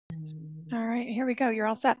All right, here we go. You're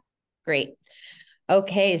all set. Great.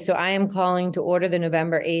 Okay, so I am calling to order the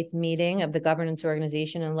November 8th meeting of the Governance,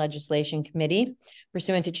 Organization, and Legislation Committee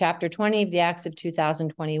pursuant to Chapter 20 of the Acts of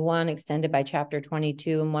 2021, extended by Chapter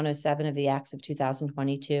 22 and 107 of the Acts of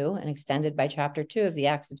 2022, and extended by Chapter 2 of the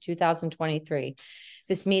Acts of 2023.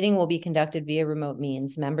 This meeting will be conducted via remote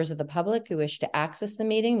means. Members of the public who wish to access the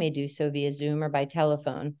meeting may do so via Zoom or by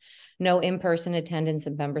telephone. No in-person attendance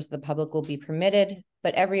of members of the public will be permitted,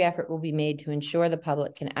 but every effort will be made to ensure the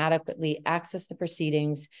public can adequately access the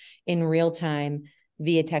proceedings in real time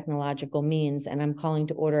via technological means. And I'm calling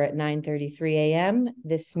to order at 9:33 a.m.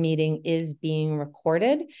 This meeting is being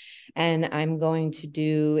recorded, and I'm going to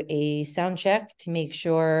do a sound check to make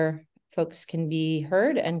sure folks can be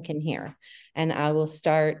heard and can hear. And I will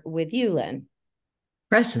start with you, Lynn.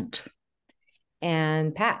 Present.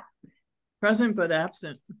 And Pat. Present but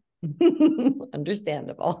absent.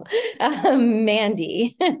 Understandable.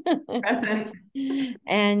 Mandy. Present.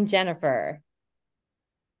 And Jennifer.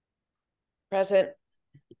 Present.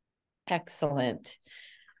 Excellent.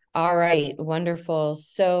 All right, wonderful.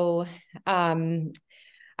 So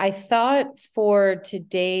I thought for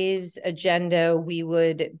today's agenda, we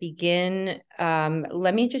would begin.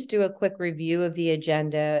 Let me just do a quick review of the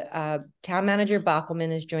agenda. Town Manager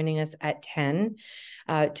Bockelman is joining us at 10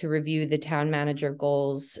 to review the town manager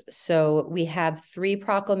goals. So we have 3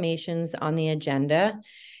 proclamations on the agenda,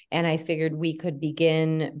 and I figured we could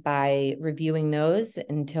begin by reviewing those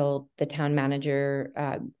until the town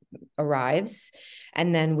manager arrives.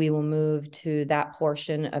 And then we will move to that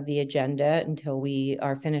portion of the agenda until we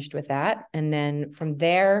are finished with that. And then from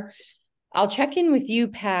there, I'll check in with you,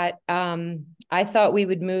 Pat. I thought we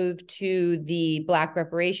would move to the Black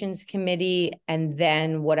Reparations Committee, and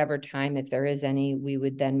then whatever time, if there is any, we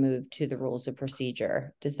would then move to the rules of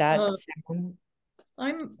procedure. Does that sound?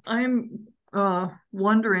 I'm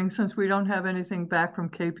wondering, since we don't have anything back from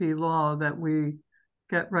KP Law, that we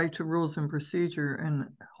get right to rules and procedure and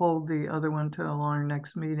hold the other one till our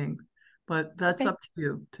next meeting. But that's up to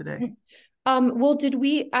you today. Well,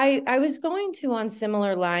 I was going to, on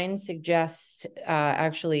similar lines, suggest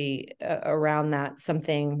actually around that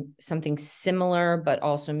something similar, but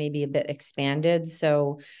also maybe a bit expanded.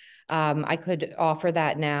 So I could offer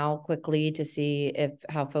that now quickly to see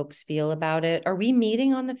how folks feel about it. Are we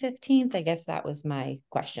meeting on the 15th? I guess that was my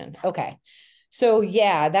question. Okay. So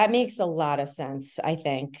yeah, that makes a lot of sense, I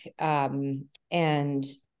think. And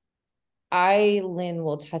Lynn,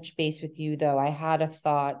 will touch base with you, though. I had a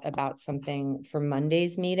thought about something for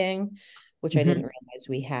Monday's meeting, which I didn't realize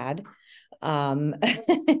we had.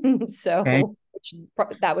 So okay.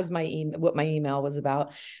 That was what my email was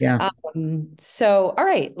about. Yeah. So, all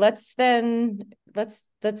right, let's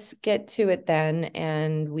get to it then,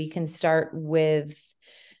 and we can start with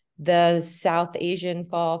the South Asian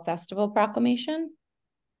Fall Festival proclamation.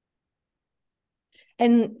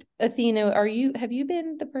 And Athena, have you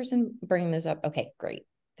been the person bringing this up? Okay, great.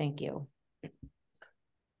 Thank you.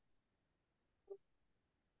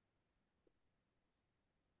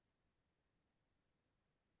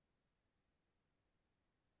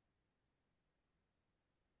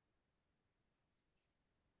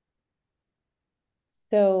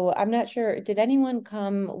 So I'm not sure, did anyone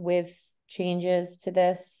come with changes to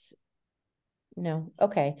this? No.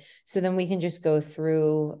 Okay. So then we can just go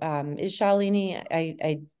through. Is Shalini?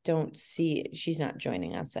 I don't see, she's not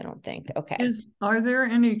joining us, I don't think. Okay. Are there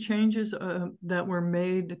any changes that were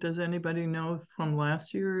made? Does anybody know from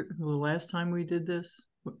last year, the last time we did this?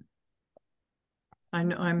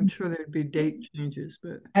 I'm sure there'd be date changes,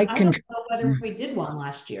 but I don't know whether we did one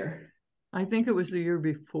last year. I think it was the year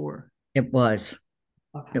before. It was.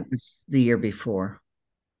 Okay. It was the year before.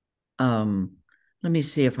 Let me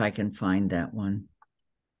see if I can find that one.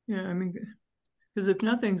 Yeah, I mean, because if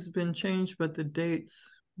nothing's been changed but the dates,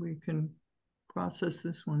 we can process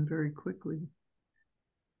this one very quickly.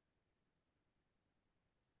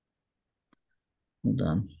 Hold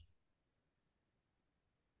on.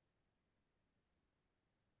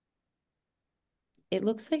 It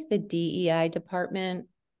looks like the DEI department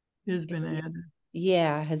has been added.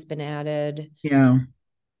 Yeah, has been added. Yeah.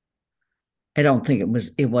 I don't think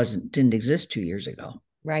didn't exist 2 years ago.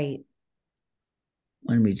 Right.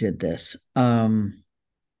 When we did this. I mean,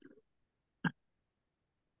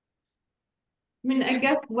 I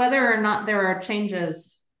guess whether or not there are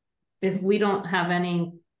changes, if we don't have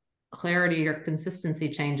any clarity or consistency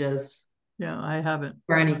changes. Yeah, I haven't.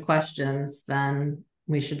 Or any questions, then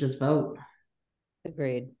we should just vote.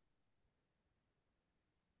 Agreed.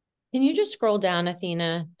 Can you just scroll down,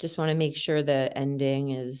 Athena? Just want to make sure the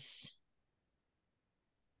ending is,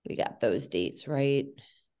 we got those dates, right?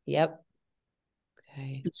 Yep.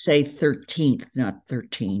 Okay. Say 13th, not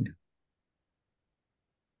 13.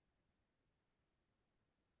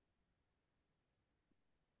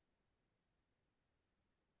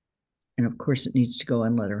 And of course, it needs to go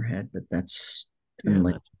on letterhead, but that's Yeah.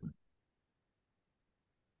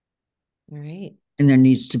 All right. and there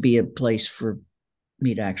needs to be a place for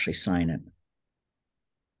me to actually sign it.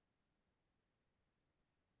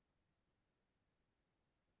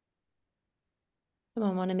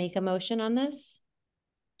 Someone want to make a motion on this?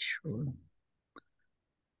 Sure.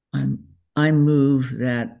 I move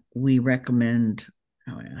that we recommend,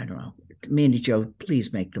 I don't know, Mandy Jo,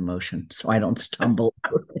 please make the motion so I don't stumble.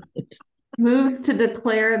 Move to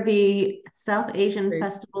declare the South Asian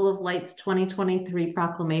Festival of Lights 2023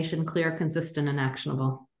 proclamation clear, consistent, and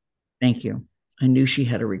actionable. Thank you. I knew she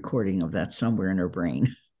had a recording of that somewhere in her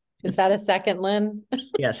brain. Is that a second, Lynn?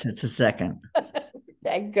 Yes, it's a second.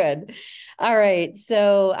 Okay, good. All right.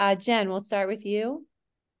 So Jen, we'll start with you.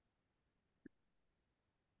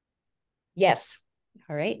 Yes.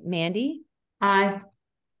 All right. Mandy, Aye.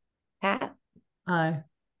 Pat, Aye.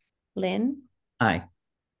 Lynn, Aye.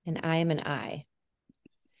 and I am an I.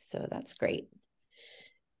 So that's great.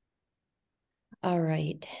 All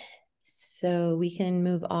right. So we can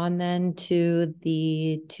move on then to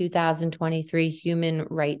the 2023 Human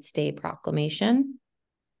Rights Day proclamation.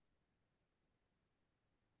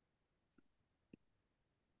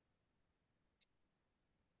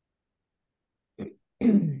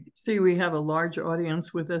 See, we have a large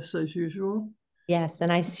audience with us as usual. Yes,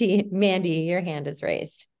 and I see Mandy, your hand is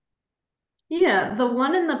raised. Yeah, the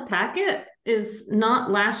one in the packet is not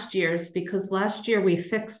last year's because last year we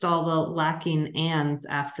fixed all the lacking ands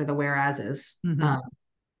after the whereases. Mhm.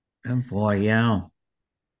 Oh boy, yeah.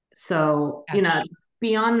 So, Gotcha.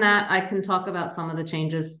 beyond that, I can talk about some of the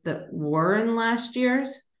changes that were in last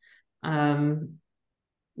year's.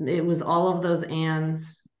 It was all of those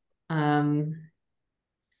ands.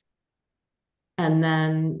 And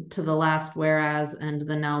then to the last whereas and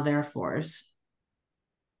the now therefores.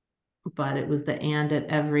 But it was the and at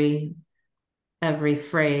every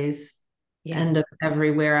phrase, Yeah. end of every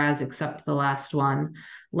whereas except the last one.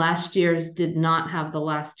 Last year's did not have the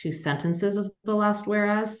last two sentences of the last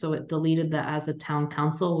whereas, so it deleted the as a town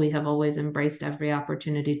council. We have always embraced every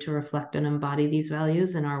opportunity to reflect and embody these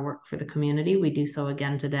values in our work for the community. We do so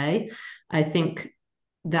again today. I think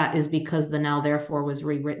that is because the now therefore was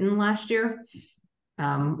rewritten last year.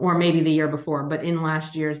 Or maybe the year before, but in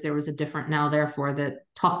last year's, there was a different now therefore that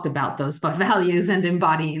talked about those values and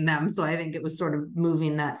embodying them. So I think it was sort of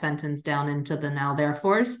moving that sentence down into the now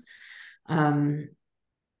therefores. And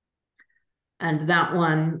that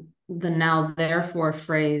one, the now therefore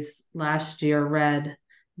phrase last year read,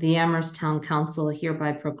 the Amherst Town Council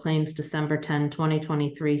hereby proclaims December 10,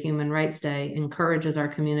 2023 Human Rights Day, encourages our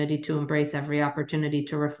community to embrace every opportunity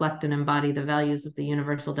to reflect and embody the values of the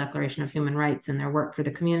Universal Declaration of Human Rights in their work for the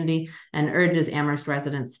community, and urges Amherst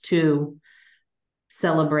residents to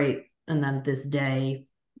celebrate and then this day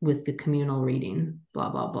with the communal reading, blah,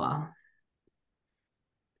 blah, blah.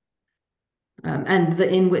 And the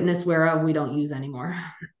in witness whereof we don't use anymore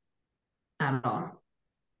at all.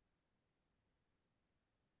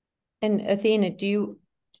 And Athena,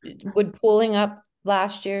 would pulling up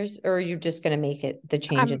last year's, or are you just going to make it the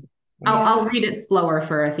changes? I'll read it slower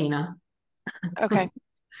for Athena. Okay.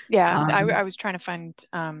 Yeah, I Um, was trying to find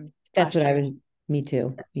That's last what I year's. was, me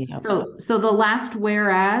too. Yeah. So the last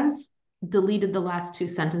whereas deleted the last two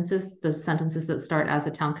sentences, the sentences that start as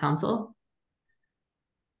a town council.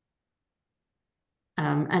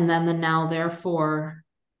 And then the now therefore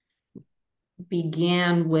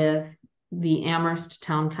began with the Amherst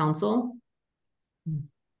Town Council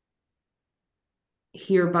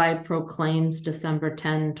hereby proclaims December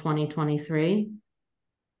 10, 2023.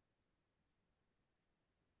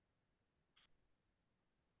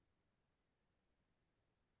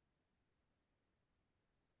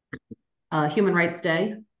 Human Rights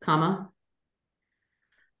Day, comma,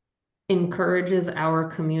 encourages our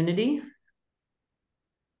community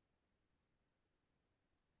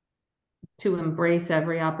to embrace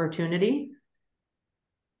every opportunity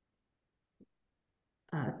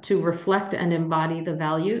to reflect and embody the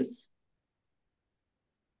values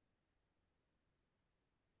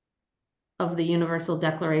of the Universal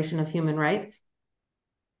Declaration of Human Rights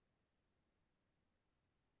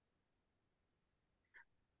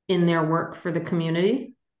in their work for the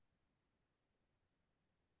community,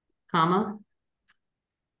 comma,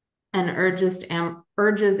 and urges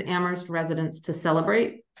Amherst residents to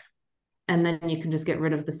celebrate. And then you can just get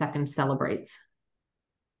rid of the second celebrates.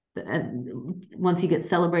 Once you get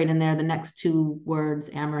celebrate in there, the next two words,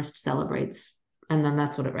 Amherst celebrates. And then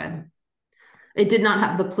that's what it read. It did not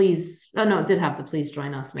have the please, oh no, it did have the please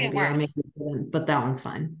join us maybe, or was. maybe it didn't, but that one's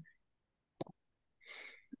fine.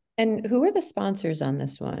 And who are the sponsors on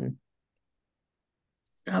this one?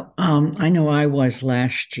 So, I know I was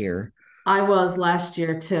last year I was last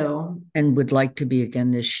year too. and would like to be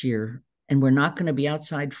again this year. And we're not going to be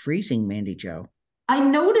outside freezing, Mandy Jo. I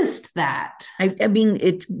noticed that. I mean,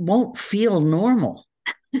 it won't feel normal.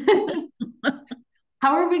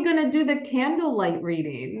 How are we going to do the candlelight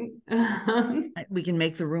reading? We can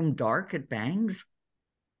make the room dark at Bangs.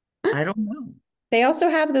 I don't know. They also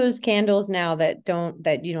have those candles now that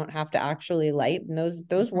you don't have to actually light, and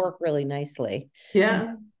those work really nicely.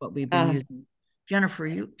 Yeah. What we've been using. Jennifer,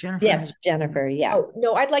 Jennifer. Yes, Jennifer. Yeah. Oh,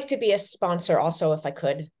 no, I'd like to be a sponsor also if I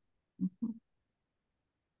could.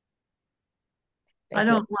 I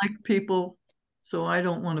don't like people, so I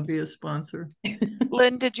don't want to be a sponsor.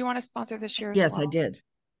 Lynn, did you want to sponsor this year as Yes, well? I did.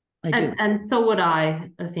 I do. And so would I,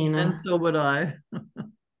 Athena. And so would I.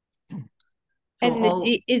 So And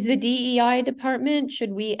is the DEI department,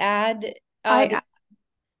 should we add? I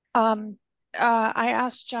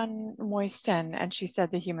asked Jen Moisten and she said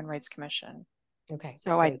the Human Rights Commission. Okay.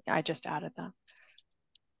 So great. I just added that.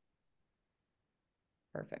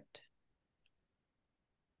 Perfect.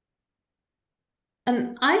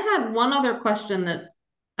 And I had one other question that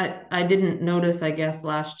I didn't notice, I guess,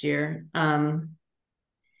 last year. In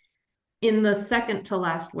the second to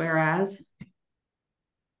last whereas,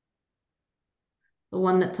 the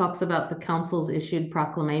one that talks about the council's issued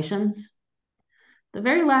proclamations, the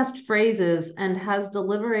very last phrase is, and has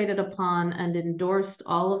deliberated upon and endorsed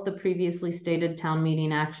all of the previously stated town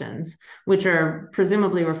meeting actions, which are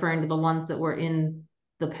presumably referring to the ones that were in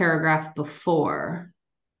the paragraph before.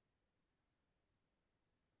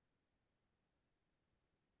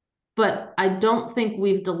 But I don't think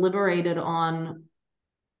we've deliberated on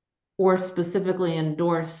or specifically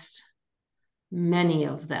endorsed many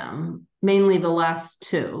of them, mainly the last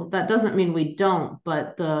two. That doesn't mean we don't,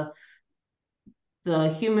 but the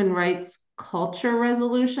human rights culture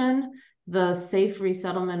resolution, the safe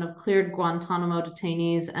resettlement of cleared Guantanamo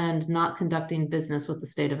detainees, and not conducting business with the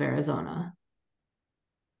state of Arizona.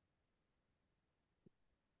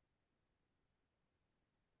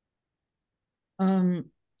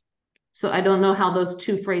 So I don't know how those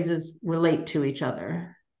two phrases relate to each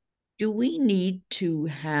other. Do we need to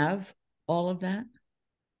have all of that?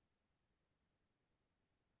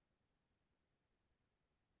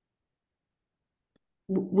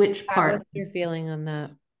 Which part? What's your feeling on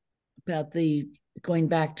that? About the going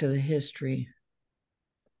back to the history.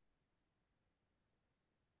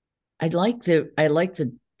 I like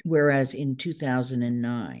the whereas in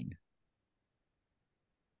 2009.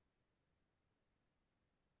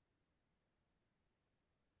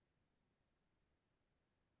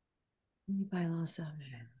 Bylaw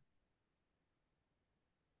subdivision.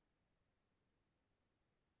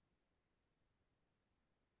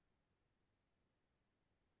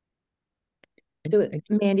 So,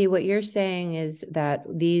 Mandy, what you're saying is that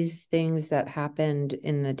these things that happened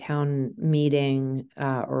in the town meeting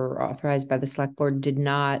or authorized by the select board did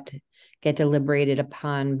not get deliberated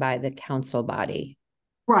upon by the council body.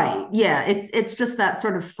 Right. Yeah. It's just that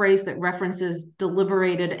sort of phrase that references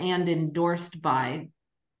deliberated and endorsed by,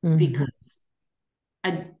 because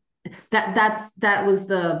that was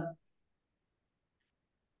the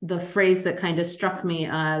phrase that kind of struck me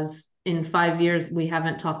as, in 5 years, we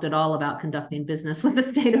haven't talked at all about conducting business with the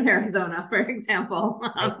state of Arizona, for example.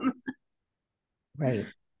 Right.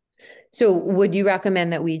 So would you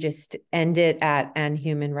recommend that we just end it at "and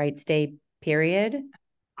Human Rights Day," period?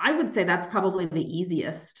 I would say that's probably the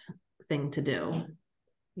easiest thing to do.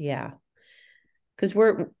 Yeah. Because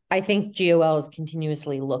I think GOL is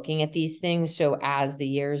continuously looking at these things. So as the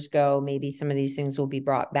years go, maybe some of these things will be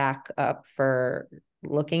brought back up for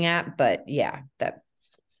looking at. But yeah, that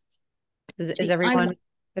is everyone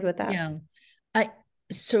good with that? Yeah.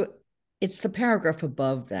 So it's the paragraph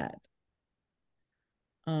above that.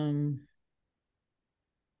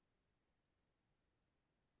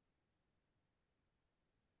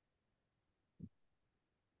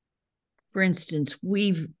 For instance,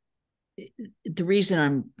 the reason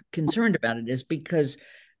I'm concerned about it is because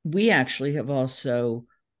we actually have also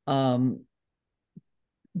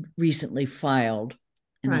recently filed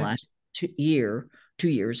in the last 2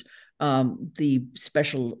 years, the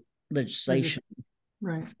special legislation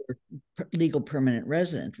for legal permanent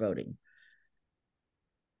resident voting.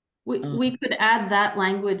 We could add that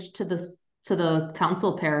language to the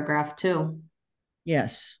council paragraph too.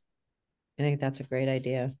 Yes. I think that's a great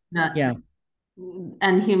idea. Yeah.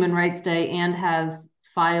 And Human Rights Day, and has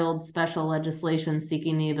filed special legislation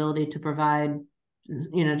seeking the ability to provide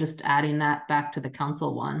just adding that back to the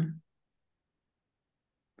council one.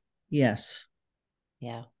 Yes,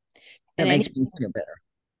 Yeah. that And makes me feel better.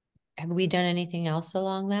 have we done anything else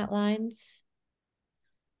along that lines?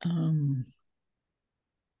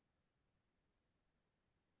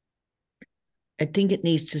 I think it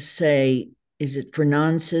needs to say, is it for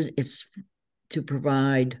non-cit, it's to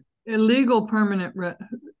provide. Illegal permanent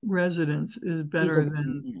residence is better legal-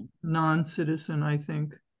 than non-citizen, I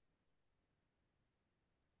think,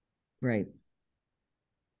 Right.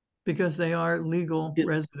 because they are legal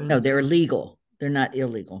residents. No, they're legal. They're not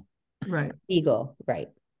illegal. Right. Legal, right.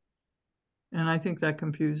 And I think that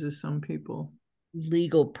confuses some people.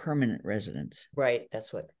 Legal permanent residents. Right,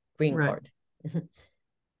 that's what, green Right. card.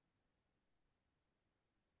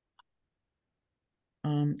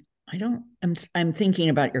 I'm thinking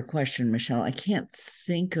about your question, Michelle. I can't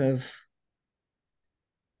think of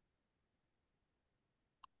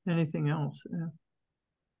Anything else. Yeah.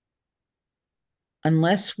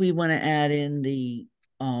 unless we want to add in the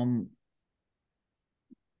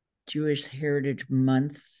Jewish Heritage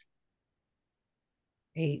Month.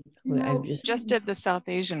 Great. No, I just did the South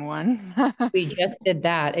Asian one. we just did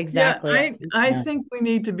that, exactly. Yeah, I Yeah. think we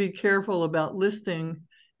need to be careful about listing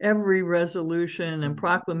every resolution and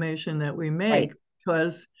proclamation that we make,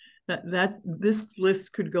 because this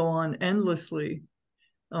list could go on endlessly.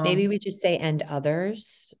 Maybe we just say and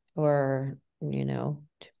others, or, to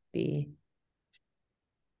be.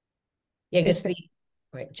 Yeah, because It's-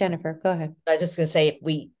 right. Jennifer, go ahead. I was just gonna say, if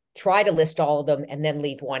we try to list all of them and then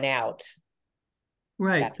leave one out,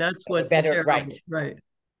 Right, that's what's better, terrible. right. Right.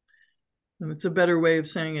 And it's a better way of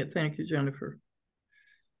saying it. Thank you, Jennifer.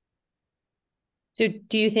 So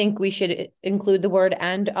do you think we should include the word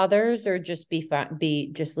and others, or just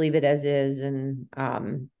just leave it as is? And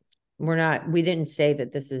we didn't say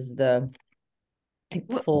that this is the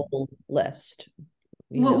full list.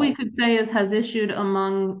 What we could say is has issued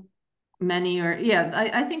among many, or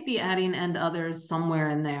I think the adding and others somewhere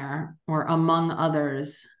in there, or among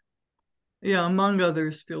others. Yeah, among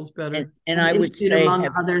others feels better. And I would Issued say among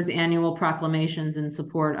others annual proclamations in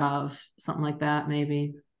support of something like that,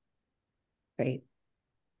 maybe. Great.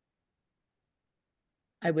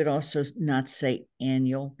 I would also not say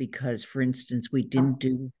annual, because, for instance, we didn't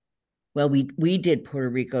do, well, we did Puerto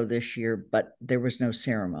Rico this year, but there was no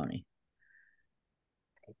ceremony.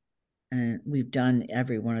 And we've done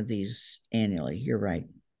every one of these annually. You're right.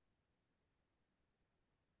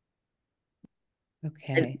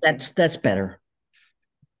 Okay. That's better.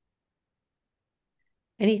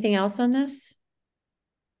 Anything else on this?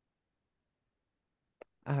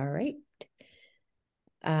 All right.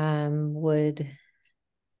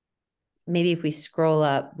 Maybe if we scroll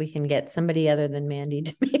up, we can get somebody other than Mandy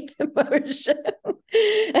to make the motion.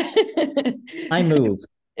 I move.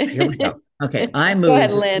 Here we go. Okay, I move. Go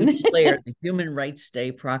ahead, Lynn. Declare the Human Rights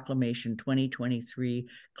Day Proclamation 2023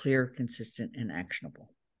 clear, consistent, and actionable.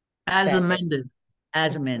 As amended.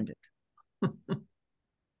 As amended.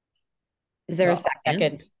 Is there a Well,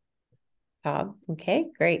 second? Bob, okay,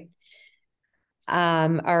 great. All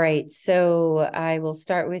right, so I will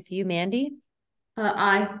start with you, Mandy.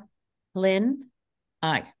 Aye. Lynn,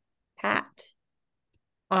 Aye. Pat.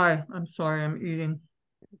 Aye, I'm sorry, I'm eating.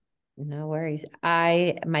 No worries.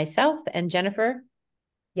 I, myself, and Jennifer.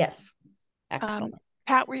 yes, Excellent.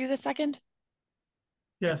 Pat, were you the second?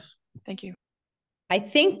 Yes. Thank you. I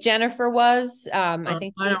think Jennifer was, I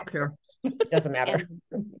think. I don't care. doesn't matter.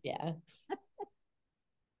 Yeah.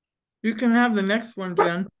 You can have the next one,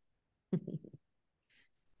 Jen.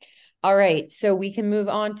 All right, so we can move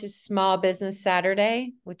on to Small Business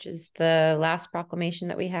Saturday, which is the last proclamation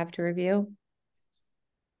that we have to review.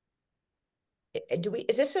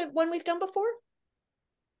 Is this a one we've done before?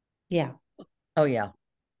 Yeah. Oh, yeah.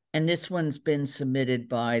 And this one's been submitted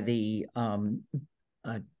by the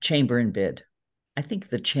chamber and bid. I think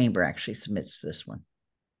the chamber actually submits this one.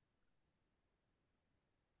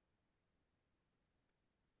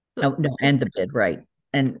 Oh, no, and the bid, right.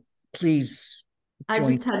 And please. I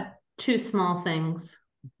join. just had two small things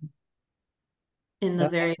in the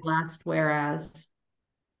very last whereas.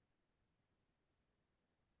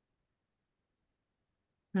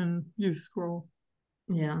 And you scroll.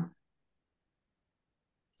 Yeah.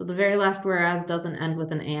 So the very last whereas doesn't end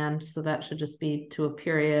with an and, so that should just be to a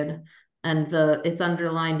period. And it's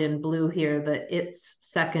underlined in blue here that its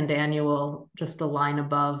second annual, just the line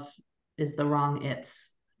above is the wrong its.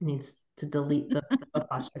 Needs to delete the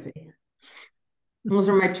apostrophe. Those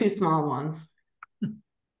are my two small ones.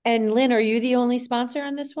 And Lynn, are you the only sponsor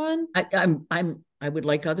on this one? I would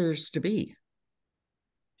like others to be.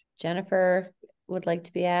 Jennifer would like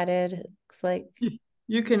to be added. Looks like.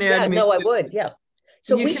 You can Yeah, add me. no, I would, yeah.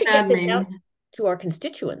 So You we can should add get this me. out to our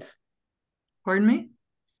constituents. Pardon me?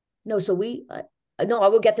 No, so no, I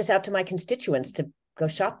will get this out to my constituents to go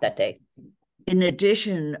shop that day. In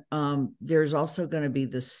addition, there's also going to be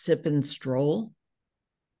the sip and stroll,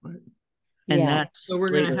 and Yeah. that's So we're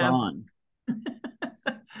gonna later have- on.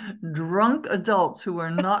 Drunk adults who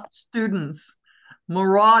are not students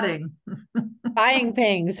marauding Buying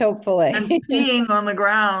things, hopefully. and peeing on the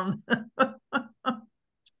ground.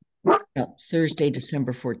 No, Thursday,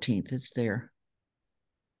 December 14th. It's there.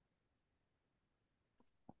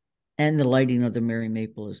 And the lighting of the Merry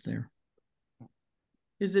Maple is there.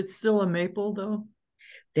 Is it still a maple though?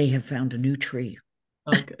 They have found a new tree.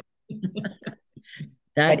 Okay.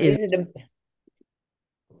 That But is,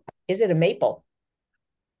 is it a maple?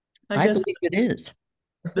 I I guess believe it is.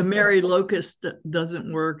 the Merry Locust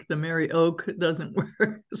doesn't work. The Merry Oak doesn't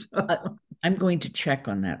work. So. I'm going to check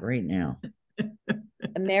on that right now.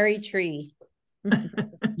 A merry tree.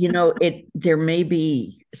 You know, there may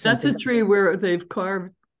be That's a something. tree where they've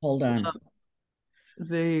carved Hold on.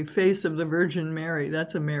 the face of the Virgin Mary.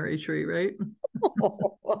 That's a Mary tree, right?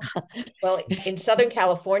 Well, in Southern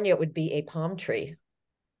California, it would be a palm tree.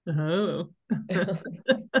 Oh.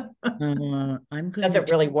 I'm going Doesn't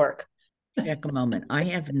to really work. check a moment. I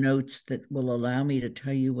have notes that will allow me to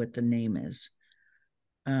tell you what the name is.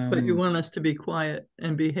 But you want us to be quiet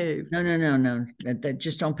and behave. No. That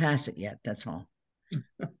just don't pass it yet. That's all.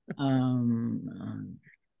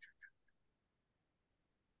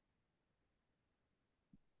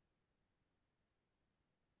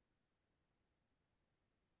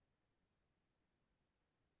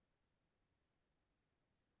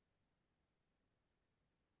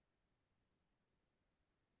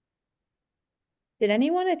 Did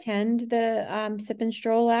anyone attend the sip and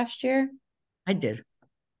stroll last year? I did.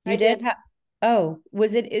 You I did? did. Oh,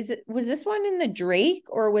 was this one in the Drake,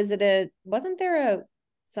 or wasn't there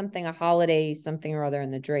a holiday something or other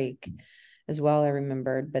in the Drake as well? I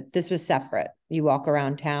remembered, but this was separate. You walk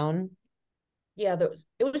around town. Yeah,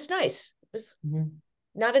 it was nice. It was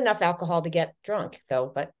not enough alcohol to get drunk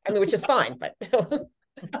though, but I mean, which is fine, but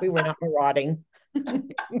we were not marauding.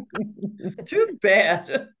 Too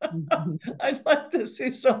bad. I'd like to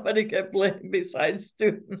see somebody get blamed besides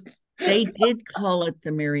students. They did call it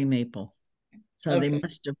the Merry Maple. So they Okay.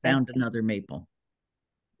 must have found another maple.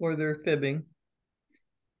 Or they're fibbing.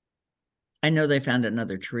 I know they found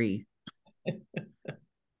another tree.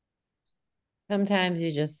 Sometimes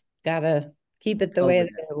you just gotta keep it the Over way it.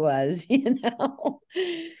 that it was, you know?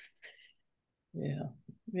 Yeah.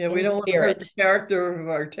 Yeah, we In don't want to hurt the spirit. character of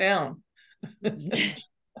our town.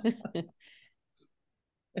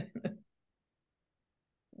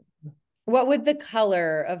 What would the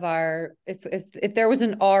color of if there was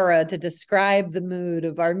an aura to describe the mood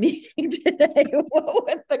of our meeting today, what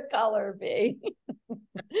would the color be?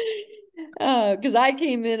 Oh, because I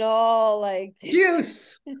came in all like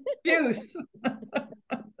Juice. Juice.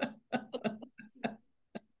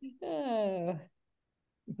 oh.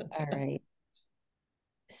 All right.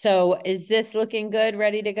 So is this looking good,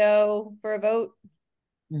 ready to go for a vote?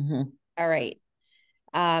 Mhm. All right.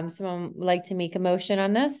 Someone would like to make a motion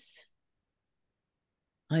on this?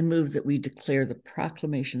 I move that we declare the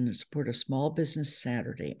proclamation in support of Small Business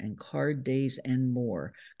Saturday and card days and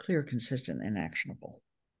more clear, consistent, and actionable.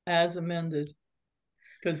 As amended.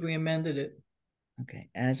 Because we amended it. Okay,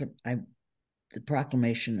 the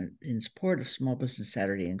proclamation in support of Small Business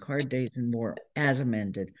Saturday and card days and more as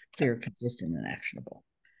amended, clear, consistent, and actionable.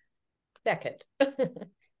 Second.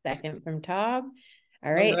 Second from Todd. All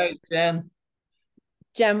All right. right, Jen.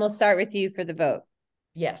 Jen, we'll start with you for the vote.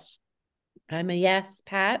 Yes. I'm a yes.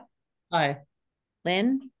 Pat? Hi.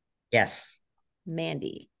 Lynn? Yes.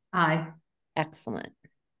 Mandy? Aye. Excellent.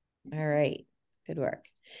 All right. Good work.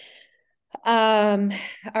 All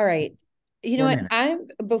right. You know 4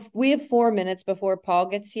 what? We have 4 minutes before Paul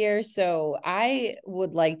gets here, so I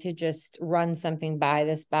would like to just run something by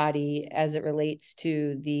this body as it relates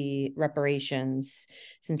to the reparations.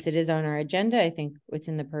 Since it is on our agenda, I think it's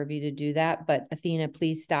in the purview to do that. But Athena,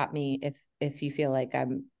 please stop me if you feel like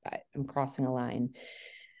I'm crossing a line.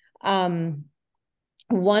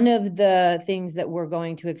 One of the things that we're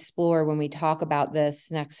going to explore when we talk about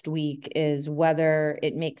this next week is whether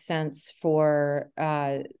it makes sense for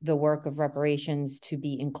the work of reparations to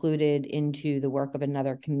be included into the work of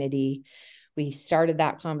another committee. We started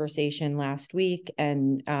that conversation last week,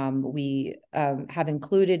 and we have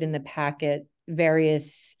included in the packet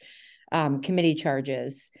various committee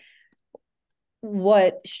charges.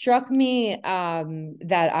 What struck me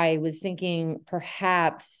that I was thinking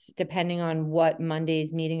perhaps, depending on what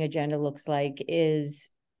Monday's meeting agenda looks like, is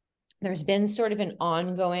there's been sort of an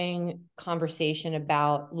ongoing conversation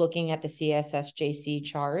about looking at the CSSJC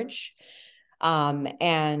charge,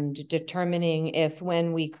 and determining if,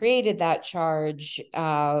 when we created that charge,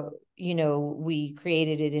 we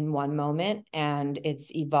created it in one moment and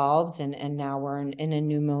it's evolved, and now we're in a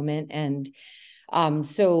new moment. And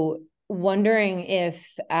so wondering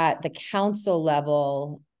if at the council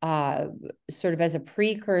level, sort of as a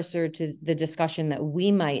precursor to the discussion that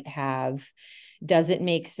we might have, does it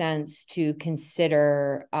make sense to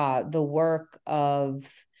consider the work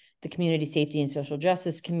of the Community Safety and Social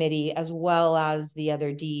Justice Committee, as well as the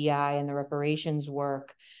other DEI and the reparations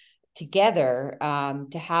work together,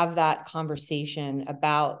 to have that conversation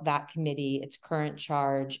about that committee, its current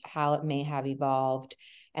charge, how it may have evolved,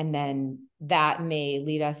 and then that may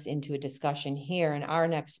lead us into a discussion here in our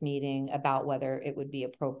next meeting about whether it would be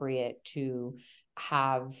appropriate to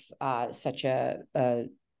have such a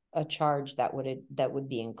charge that would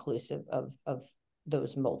be inclusive of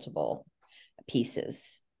those multiple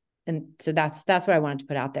pieces. And so that's what I wanted to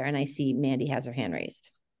put out there. And I see Mandy has her hand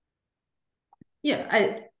raised.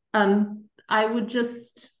 Yeah, I would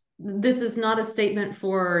just, this is not a statement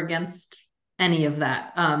for or against any of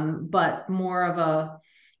that, but more of a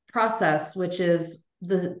process, which is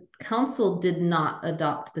the council did not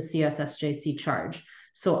adopt the CSSJC charge.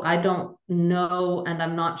 So I don't know, and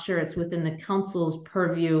I'm not sure it's within the council's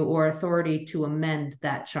purview or authority to amend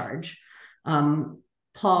that charge.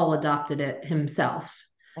 Paul adopted it himself.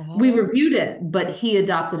 We reviewed it, but he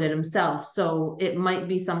adopted it himself. So it might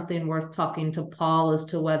be something worth talking to Paul as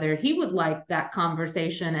to whether he would like that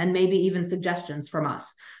conversation and maybe even suggestions from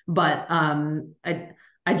us. But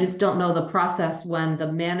I just don't know the process when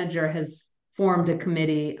the manager has formed a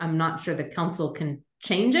committee. I'm not sure the council can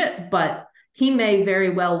change it, but he may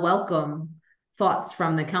very well welcome thoughts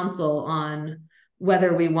from the council on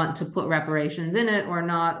whether we want to put reparations in it or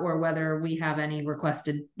not, or whether we have any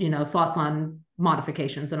requested, thoughts on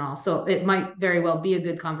modifications and all. So it might very well be a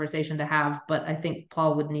good conversation to have, but I think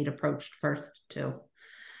Paul would need approached first too.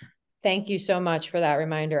 Thank you so much for that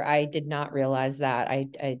reminder. I did not realize that. I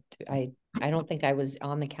don't think I was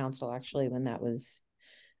on the council actually when that was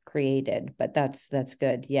created, but that's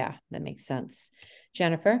good. Yeah, that makes sense.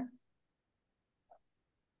 Jennifer?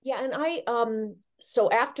 Yeah, and so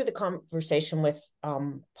after the conversation with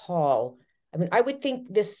Paul, I mean, I would think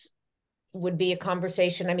this would be a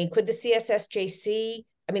conversation. I mean, could the CSSJC,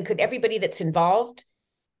 could everybody that's involved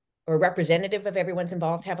or representative of everyone's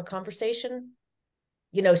involved have a conversation?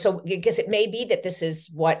 So I guess it may be that this is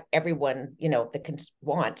what everyone, that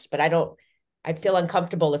wants, but I'd feel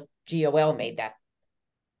uncomfortable if GOL made that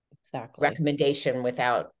recommendation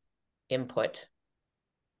without input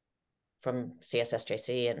from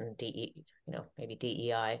CSSJC and maybe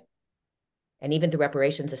DEI, and even the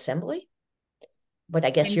Reparations Assembly. But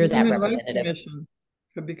I guess and you're that Human Rights representative. Commission,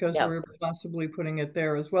 because Yeah. we're possibly putting it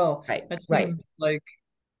there as well. Right, It right. seems like,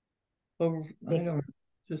 I don't know,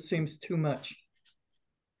 just seems too much.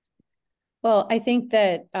 Well, I think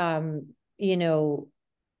that,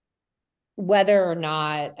 whether or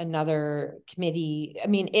not another committee,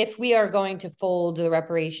 if we are going to fold the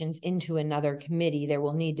reparations into another committee, there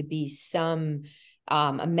will need to be some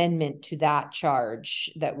amendment to that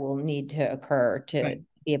charge that will need to occur to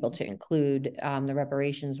be able to include the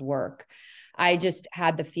reparations work. I just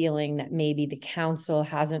had the feeling that maybe the council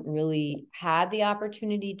hasn't really had the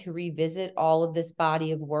opportunity to revisit all of this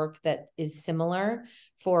body of work that is similar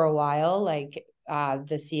for a while, like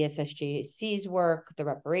the CSSJC's work, the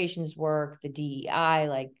reparations work, the DEI,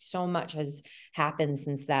 like so much has happened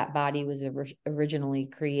since that body was originally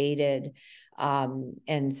created.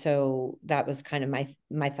 And so that was kind of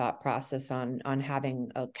my thought process on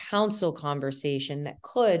having a council conversation that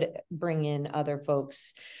could bring in other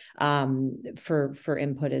folks for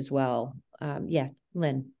input as well. Yeah,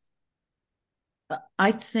 Lynn.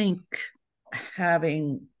 I think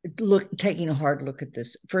taking a hard look at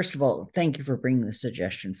this, first of all, thank you for bringing the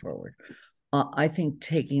suggestion forward. I think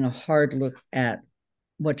taking a hard look at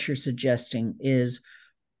what you're suggesting is,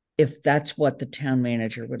 if that's what the town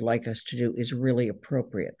manager would like us to do, is really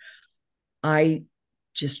appropriate. I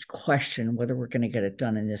just question whether we're going to get it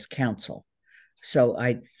done in this council. So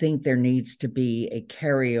I think there needs to be a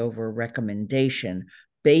carryover recommendation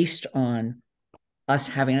based on us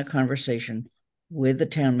having a conversation with the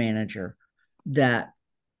town manager that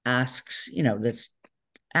asks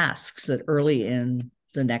that early in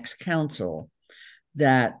the next council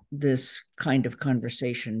that this kind of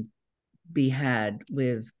conversation be had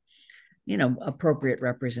with appropriate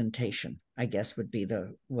representation, I guess would be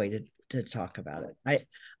the way to talk about it.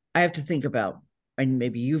 I have to think about and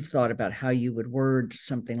maybe you've thought about how you would word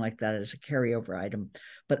something like that as a carryover item,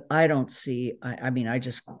 but I don't see, I mean, I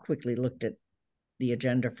just quickly looked at the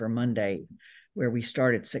agenda for Monday where we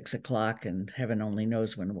start at 6 o'clock and heaven only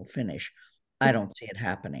knows when we'll finish. I don't see it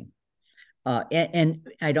happening. And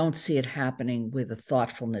I don't see it happening with the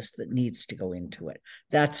thoughtfulness that needs to go into it.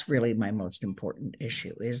 That's really my most important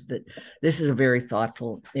issue, is that this is a very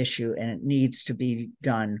thoughtful issue and it needs to be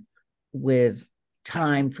done with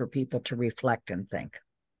time for people to reflect and think.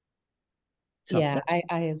 So Yeah,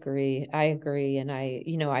 I agree. I agree. And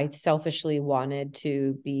I selfishly wanted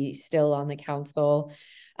to be still on the council.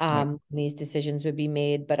 These decisions would be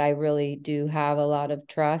made, but I really do have a lot of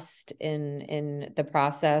trust in the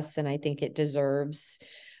process, and I think it deserves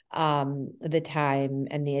the time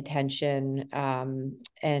and the attention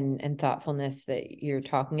and thoughtfulness that you're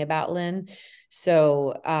talking about, Lynn.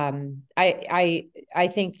 So I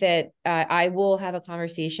think that I will have a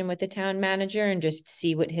conversation with the town manager and just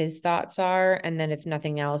see what his thoughts are, and then if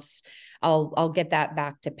nothing else, I'll get that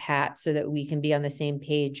back to Pat so that we can be on the same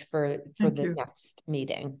page for the next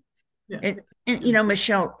meeting. Yeah. And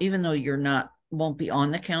Michelle, even though you're won't be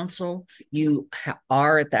on the council, you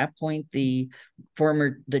are at that point the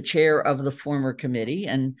chair of the former committee,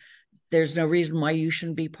 and there's no reason why you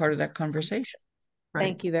shouldn't be part of that conversation. Right.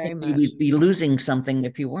 Thank you very much. You would be losing something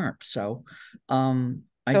if you weren't. So don't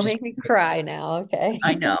make me cry now. Okay.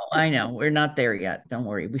 I know. We're not there yet. Don't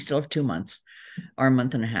worry. We still have 2 months or a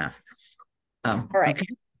month and a half. All right. Okay.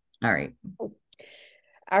 All right.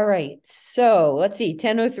 All right. So let's see.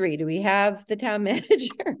 10:03. Do we have the town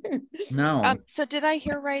manager? No. So did I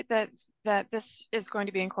hear right that this is going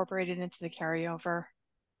to be incorporated into the carryover?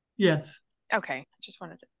 Yes. Okay. Just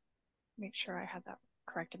wanted to make sure I had that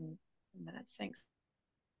correct in minutes. Thanks.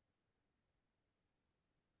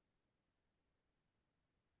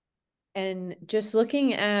 And just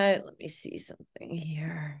looking at, let me see something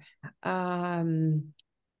here.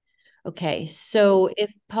 Okay, so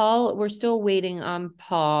if Paul, we're still waiting on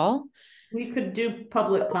Paul. We could do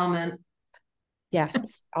public comment.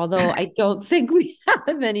 Yes, although I don't think we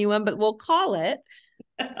have anyone, but we'll call it.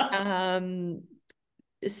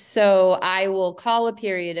 So I will call a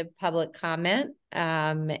period of public comment.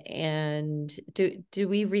 And do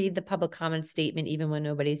we read the public comment statement even when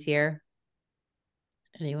nobody's here?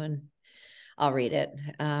 Anyone? I'll read it.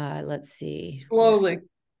 Let's see. Slowly.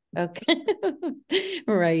 Okay.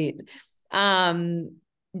 Right.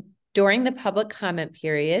 During the public comment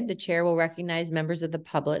period, the chair will recognize members of the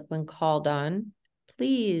public when called on.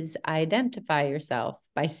 Please identify yourself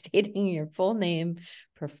by stating your full name,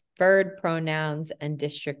 preferred pronouns, and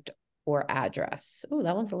district or address. Oh,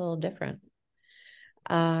 that one's a little different.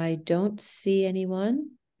 I don't see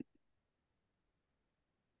anyone.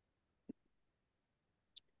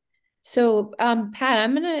 So, Pat,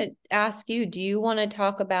 I'm going to ask you, do you want to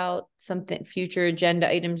talk about something, future agenda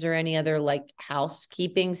items or any other like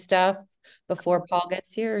housekeeping stuff before Paul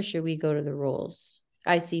gets here, or should we go to the rules?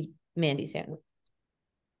 I see Mandy's hand.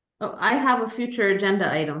 Oh, I have a future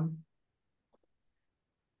agenda item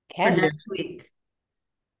for next week,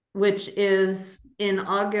 which is in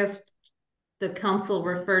August. The council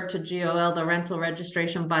referred to GOL, the rental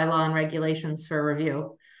registration bylaw and regulations, for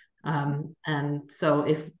review. And so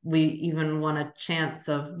if we even want a chance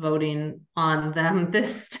of voting on them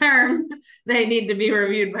this term, they need to be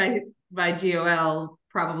reviewed by GOL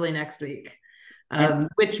probably next week.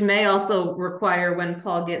 Which may also require, when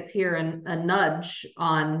Paul gets here, a nudge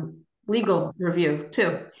on legal review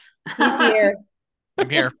too. He's here.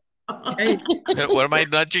 I'm here. Hey. What am I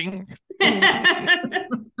nudging?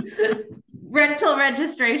 Rental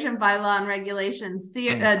registration bylaw and regulations.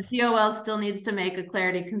 GOL still needs to make a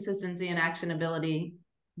clarity, consistency, and actionability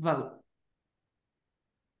vote.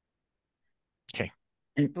 Okay.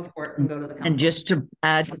 Before it can go to the council. And just to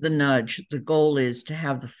add to the nudge, the goal is to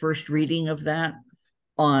have the first reading of that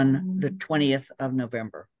on the 20th of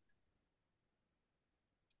November.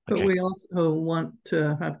 But Okay. we also want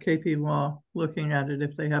to have KP Law looking at it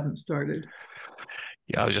if they haven't started.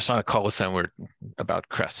 Yeah, I was just on a call with them. We're about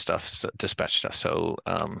Crest stuff, dispatch stuff. So,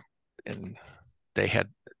 and they had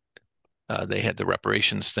the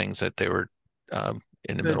reparations things that they were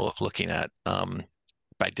in the middle of looking at.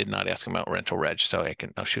 But I did not ask them about rental reg, so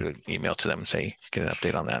I'll shoot an email to them and say, get an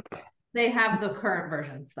update on that. They have the current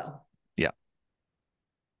versions though. Yeah.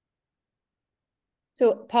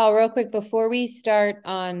 So Paul, real quick, before we start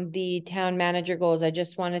on the town manager goals, I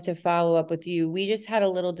just wanted to follow up with you. We just had a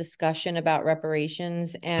little discussion about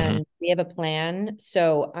reparations and we have a plan.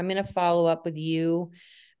 So I'm going to follow up with you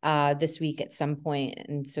this week at some point,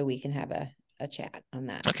 and so we can have a chat on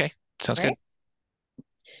that. Okay. Sounds good.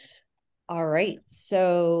 All right.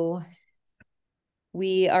 So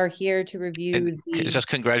We are here to review And the, just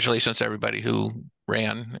congratulations to everybody who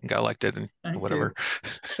ran and got elected and Thank whatever,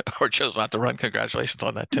 or chose not to run. Congratulations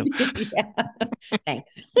on that too. yeah,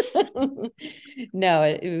 thanks. No,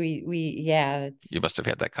 yeah, You must have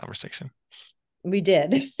had that conversation. we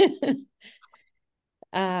did.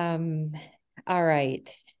 All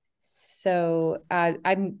right. So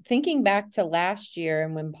I'm thinking back to last year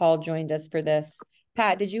and when Paul joined us for this.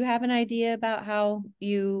 Pat, did you have an idea about how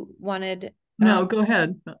you wanted? No, go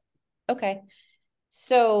ahead. Okay.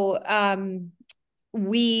 So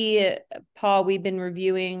Paul, we've been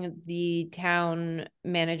reviewing the town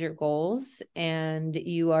manager goals, and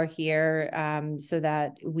you are here so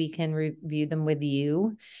that we can review them with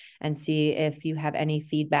you and see if you have any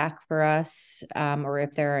feedback for us, or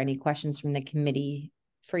if there are any questions from the committee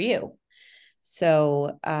for you.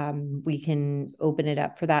 So we can open it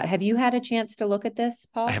up for that. Have you had a chance to look at this,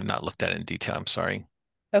 Paul? I have not looked at it in detail. I'm sorry.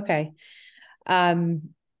 Okay.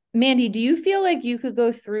 Mandy, do you feel like you could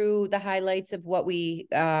go through the highlights of what we've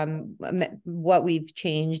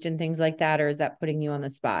changed and things like that, or is that putting you on the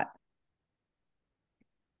spot?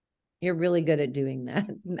 You're really good at doing that.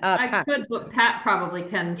 I Pat. could, but Pat probably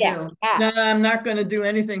can too. Yeah, Pat. No, I'm not going to do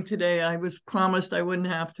anything today. I was promised I wouldn't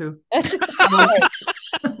have to. That's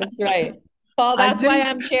right. Paul, that's why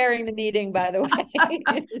I'm chairing the meeting, by the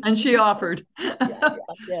way. And she offered. Yeah,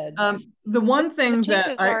 did. The one thing The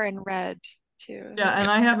changes are in red too. Yeah,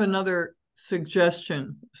 and I have another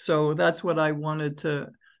suggestion. So that's what I wanted to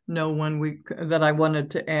know that I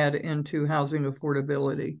wanted to add into housing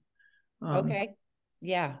affordability. Okay.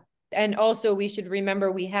 Yeah. And also we should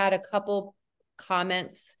remember we had a couple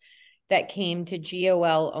comments that came to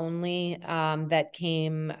GOL only, that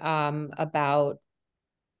came about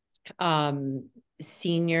the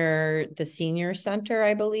senior center,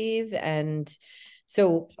 I believe. And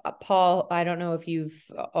so Paul, I don't know if you've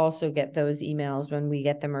also get those emails when we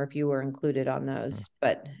get them or if you were included on those,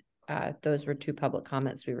 but those were 2 public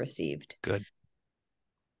comments we received. Good.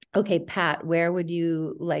 Okay, Pat, where would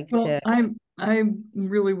you like to? I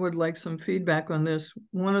really would like some feedback on this.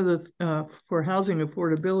 One of the, for housing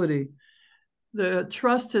affordability, the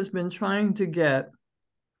trust has been trying to get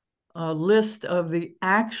a list of the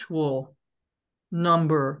actual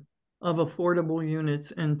number of affordable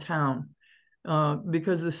units in town,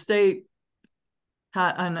 because the state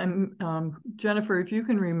Jennifer, if you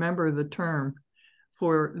can remember the term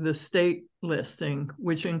for the state listing,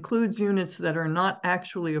 which includes units that are not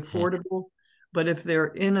actually affordable, but if there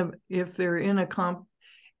are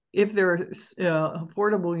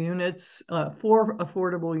affordable units, 4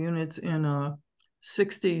 affordable units in a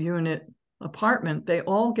 60-unit apartment, they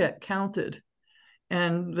all get counted.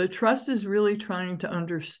 And the trust is really trying to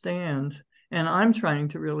understand, and I'm trying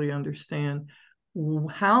to really understand,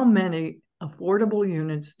 how many affordable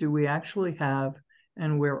units do we actually have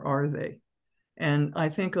and where are they? And I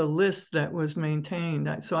think a list that was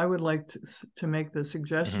maintained, so I would like to make the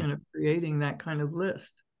suggestion of creating that kind of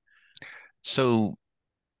list. So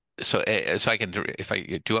I can, do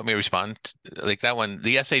you want me to respond? Like that one,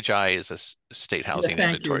 the SHI is a state housing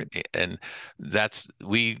inventory, and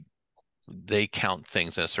they count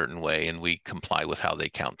things in a certain way and we comply with how they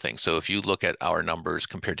count things. So if you look at our numbers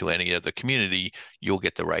compared to any other community, you'll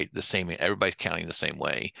get the same, everybody's counting the same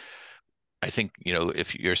way. I think,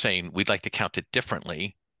 if you're saying we'd like to count it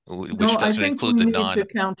differently, which doesn't include the non. To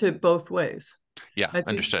count it both ways. Yeah,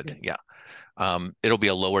 understood. Yeah. It'll be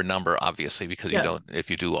a lower number, obviously, because if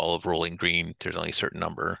you do all of Rolling Green, there's only a certain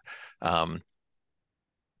number. I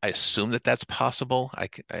assume that that's possible.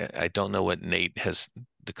 I don't know what Nate has,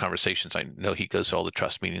 the conversations. I know he goes to all the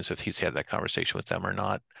trust meetings, if he's had that conversation with them or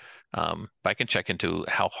not. But I can check into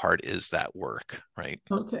how hard is that work, right?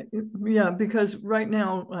 Okay, yeah, because right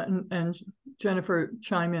now, and Jennifer,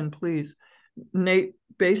 chime in, please. Nate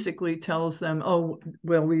basically tells them, oh,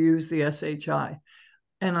 well, we use the SHI.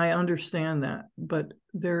 And I understand that, but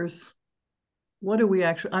what do we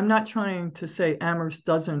actually, I'm not trying to say Amherst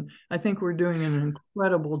doesn't. I think we're doing an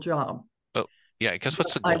incredible job. Oh, yeah, I guess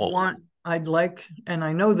what's the goal? I'd like, and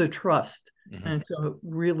I know the trust, and so it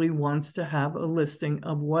really wants to have a listing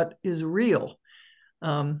of what is real,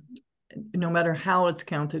 no matter how it's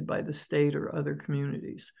counted by the state or other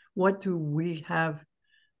communities. What do we have,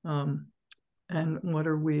 and what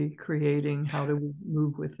are we creating? How do we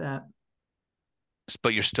move with that?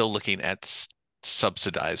 But you're still looking at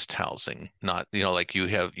subsidized housing, not, like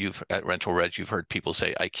you've at Rental Reg, you've heard people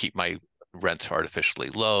say, I keep my rents artificially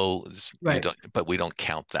low, right? But we don't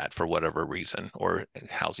count that for whatever reason, or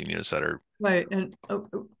housing units that are Right, and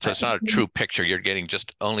So it's not a true picture. You're getting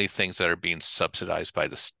just only things that are being subsidized by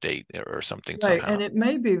the state or something right, somehow. and it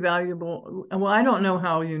may be valuable. Well, I don't know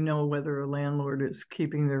how you know whether a landlord is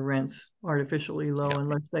keeping their rents artificially low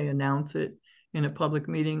unless they announce it in a public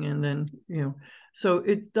meeting, and then, you know, so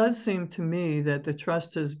it does seem to me that the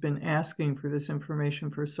trust has been asking for this information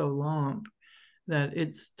for so long that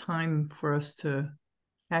it's time for us to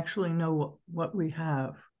actually know what we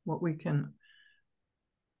have, what we can.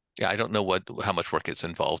 Yeah, I don't know how much work is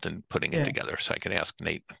involved in putting it Yeah. together, so I can ask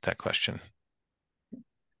Nate that question.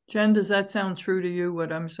 Jen, does that sound true to you,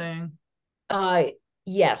 what I'm saying?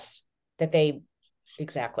 Yes, that they,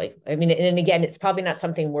 exactly. I mean, and again, it's probably not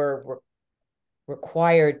something we're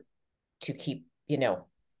required to keep, you know,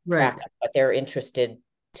 track of, but they're interested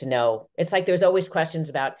to know. It's like there's always questions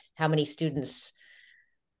about how many students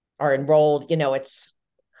are enrolled. You know, it's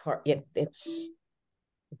hard, it's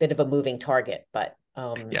a bit of a moving target, but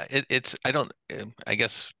yeah, it's I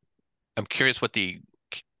guess I'm curious what the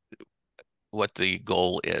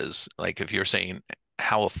goal is. Like if you're saying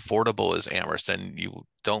how affordable is Amherst, then you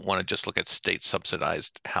don't want to just look at state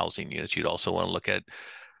subsidized housing units. You'd also want to look at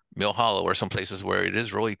Mill Hollow or some places where it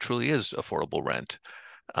is really truly is affordable rent.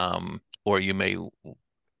 Or you may,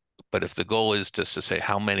 but if the goal is just to say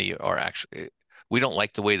how many are actually, we don't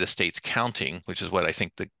like the way the state's counting, which is what I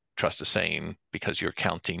think the trust is saying, because you're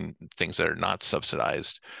counting things that are not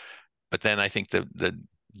subsidized. But then I think the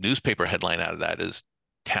newspaper headline out of that is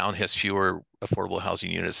town has fewer affordable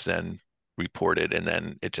housing units than reported, and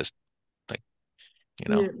then it just like,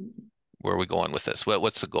 you know, where are we going with this?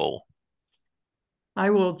 What's the goal? I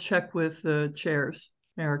will check with the chairs,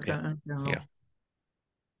 Erica and Carol. Yeah.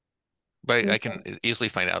 But I can easily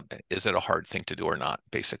find out, is it a hard thing to do or not,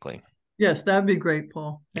 basically. Yes, that'd be great,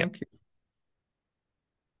 Paul. Thank you.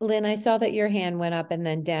 Lynn, I saw that your hand went up and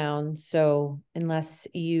then down. So unless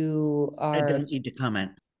you are. I don't need to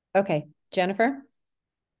comment. Okay. Jennifer?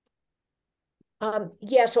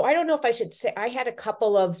 Yeah, so I don't know if I should say, I had a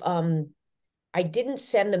couple of, I didn't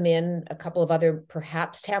send them in, a couple of other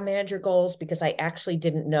perhaps town manager goals, because I actually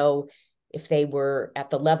didn't know if they were at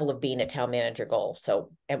the level of being a town manager goal.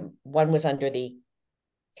 So, and one was under the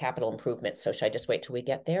capital improvement. So should I just wait till we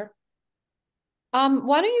get there? Why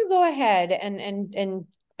don't you go ahead and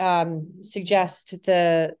suggest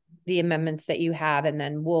the amendments that you have, and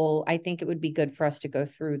then I think it would be good for us to go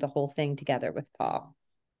through the whole thing together with Paul.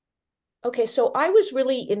 Okay, so I was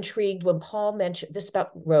really intrigued when Paul mentioned this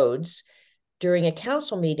about roads during a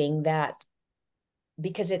council meeting, that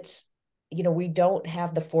because it's, you know, we don't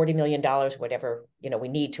have the $40 million, whatever, you know, we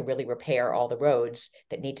need to really repair all the roads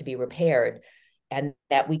that need to be repaired. And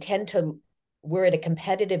that we're at a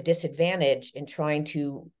competitive disadvantage in trying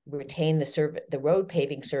to retain the road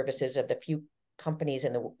paving services of the few companies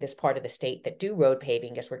in this part of the state that do road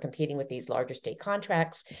paving, as we're competing with these larger state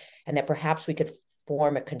contracts, and that perhaps we could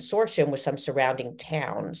form a consortium with some surrounding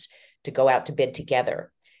towns to go out to bid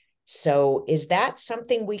together. So is that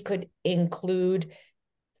something we could include,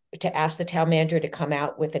 to ask the town manager to come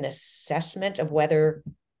out with an assessment of whether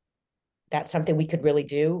that's something we could really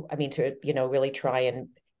do? I mean, to, you know, really try and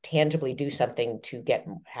tangibly do something to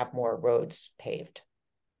have more roads paved.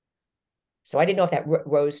 So I didn't know if that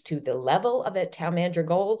rose to the level of a town manager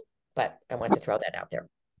goal, but I wanted to throw that out there.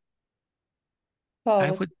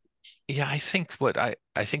 Paul, yeah, I think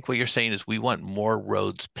what you're saying is we want more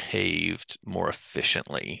roads paved more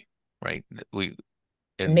efficiently, right?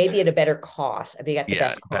 And maybe at a better cost. I think at the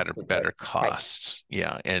best cost. Better costs. Right.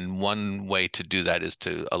 Yeah. And one way to do that is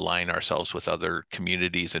to align ourselves with other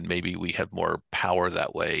communities, and maybe we have more power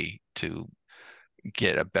that way to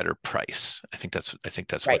get a better price. I think that's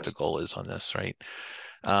right. What the goal is on this, right?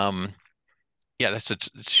 Yeah, it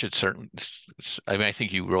should certainly, I mean, I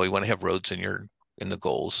think you really want to have roads in the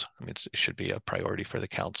goals. I mean, it should be a priority for the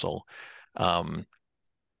council. The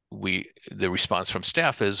response from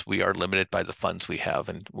staff is we are limited by the funds we have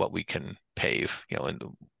and what we can pave, you know, and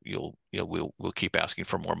we'll keep asking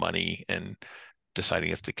for more money and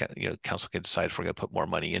deciding if the council can decide if we're going to put more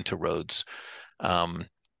money into roads.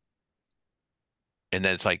 And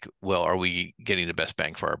then it's like, well, are we getting the best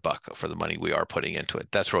bang for our buck for the money we are putting into it?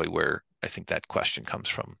 That's really where I think that question comes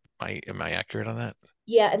from. Am I accurate on that?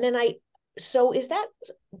 Yeah. And then so is that,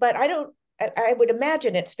 but I would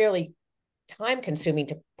imagine it's fairly time consuming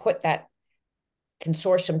to put that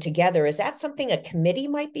consortium together. Is that something a committee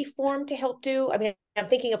might be formed to help do? I mean, I'm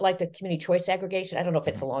thinking of like the community choice aggregation. I don't know if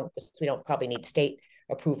it's we don't probably need state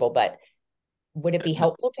approval, but would it be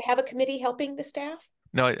helpful to have a committee helping the staff?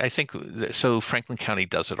 No, I think so. Franklin County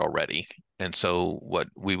does it already. And so what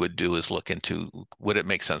we would do is look into, would it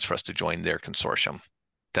make sense for us to join their consortium?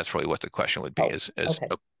 That's really what the question would be, is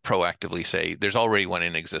proactively say, there's already one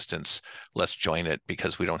in existence, let's join it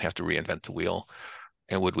because we don't have to reinvent the wheel.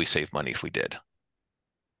 And would we save money if we did?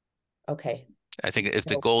 Okay. I think if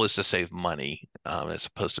the So- goal is to save money, as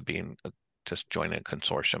opposed to being just joining a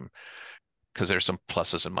consortium, because there's some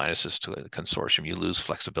pluses and minuses to a consortium. You lose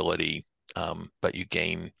flexibility, but you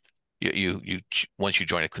gain. Once you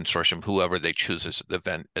join a consortium, whoever they choose as the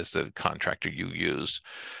event as the contractor you use,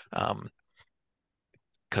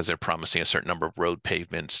 because they're promising a certain number of road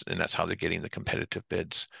pavements, and that's how they're getting the competitive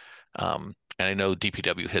bids. And I know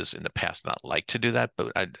DPW has in the past not liked to do that,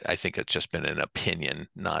 but I think it's just been an opinion,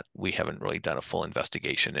 not, we haven't really done a full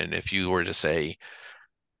investigation. And if you were to say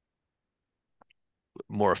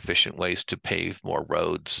more efficient ways to pave more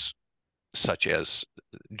roads, such as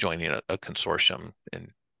joining a consortium, and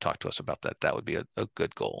talk to us about that, that would be a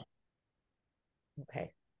good goal.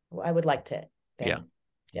 Okay. Well, I would like to then, Yeah.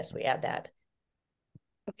 yes, we add that.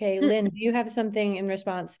 Okay, Lynn, do you have something in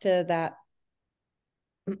response to that?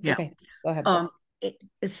 Yeah. Okay, go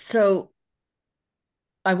ahead. So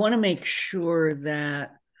I want to make sure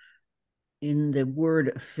that in the word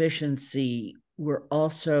efficiency, we're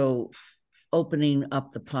also opening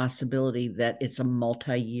up the possibility that it's a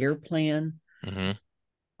multi-year plan,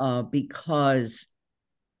 because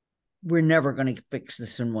we're never going to fix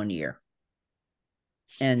this in 1 year.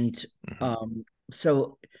 And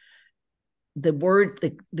so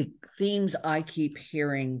the themes I keep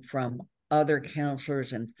hearing from other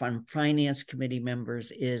counselors and from finance committee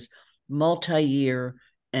members is multi-year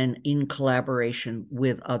and in collaboration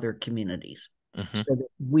with other communities, so that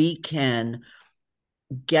we can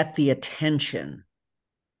get the attention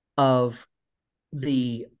of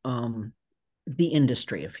the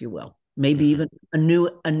industry, if you will, maybe even a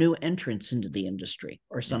new entrance into the industry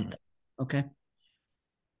or something. Okay.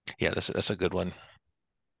 Yeah, that's a good one.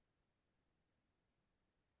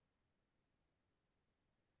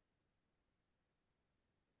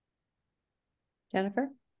 Jennifer?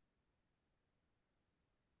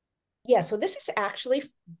 Yeah, so this is actually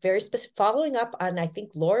very specific, following up on, I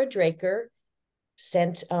think Laura Draker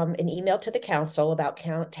sent an email to the council about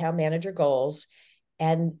town manager goals.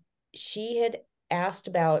 And she had asked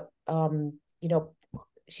about,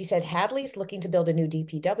 she said, Hadley's looking to build a new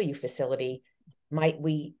DPW facility.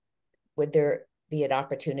 Would there be an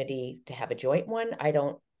opportunity to have a joint one? I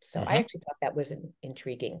actually thought that was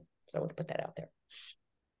intriguing. So I want to put that out there.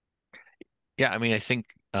 Yeah, I mean, I think,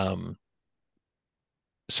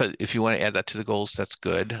 so if you want to add that to the goals, that's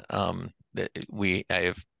good.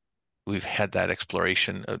 We've had that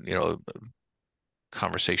exploration,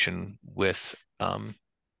 conversation with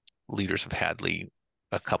leaders of Hadley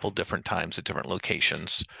a couple different times at different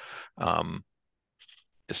locations,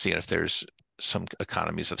 seeing if there's some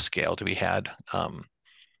economies of scale to be had. And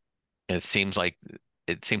it seems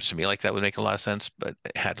to me like that would make a lot of sense, but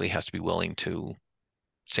Hadley has to be willing to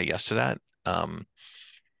say yes to that.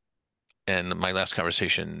 And my last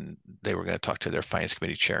conversation, they were going to talk to their finance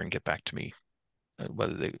committee chair and get back to me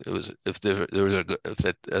whether if there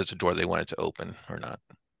was a door they wanted to open or not.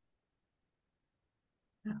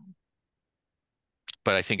 Yeah.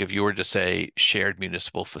 But I think if you were to say shared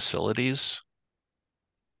municipal facilities,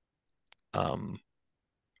 it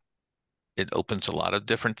opens a lot of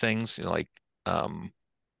different things.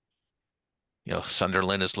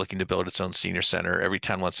 Sunderland is looking to build its own senior center. Every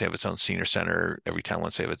town wants to have its own senior center. Every town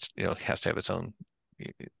wants to have has to have its own.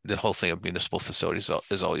 The whole thing of municipal facilities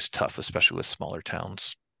is always tough, especially with smaller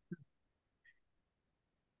towns.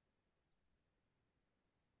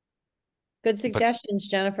 Good suggestions,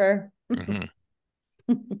 Jennifer. Yeah,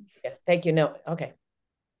 thank you. No, okay.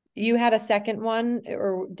 You had a second one,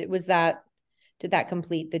 or did that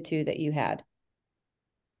complete the two that you had?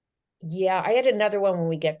 Yeah, I had another one when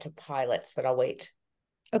we get to pilots, but I'll wait.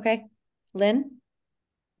 Okay. Lynn?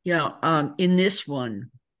 Yeah, in this one,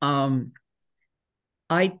 I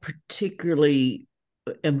particularly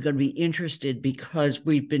am going to be interested because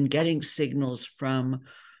we've been getting signals from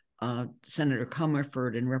Senator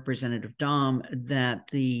Comerford and Representative Dahm that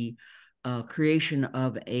the creation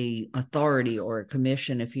of a authority or a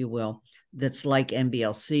commission, if you will, that's like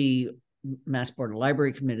MBLC, Mass Board of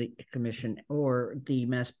Library Commission, or the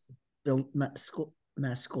Mass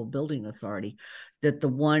School Building Authority, that the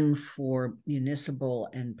one for municipal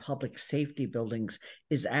and public safety buildings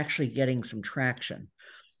is actually getting some traction.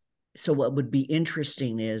 So what would be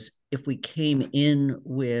interesting is if we came in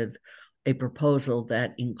with a proposal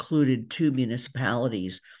that included two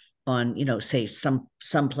municipalities on, say some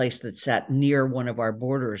place that's sat near one of our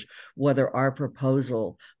borders, whether our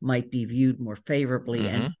proposal might be viewed more favorably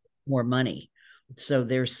and more money. So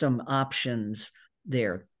there's some options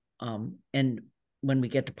there. And when we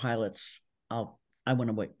get to pilots, I'll I want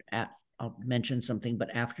to wait. I'll mention something,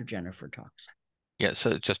 but after Jennifer talks. Yeah,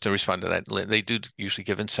 so just to respond to that, they do usually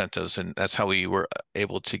give incentives, and that's how we were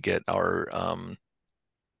able to get our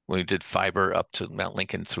when we did fiber up to Mount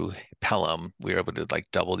Lincoln through Pelham, we were able to like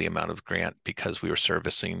double the amount of grant because we were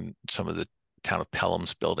servicing some of the town of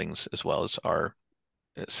Pelham's buildings as well as our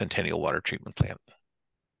Centennial water treatment plant.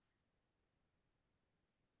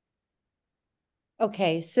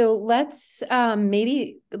 Okay, so let's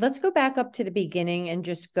maybe let's go back up to the beginning and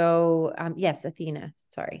just go, yes, Athena,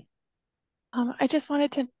 sorry. I just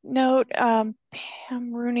wanted to note, Pam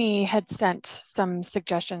Rooney had sent some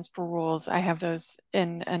suggestions for rules. I have those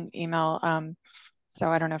in an email.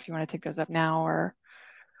 So I don't know if you want to take those up now or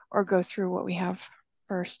go through what we have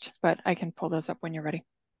first, but I can pull those up when you're ready.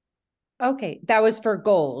 Okay, that was for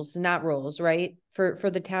goals, not rules, right? For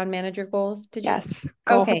the town manager goals, did you? Yes,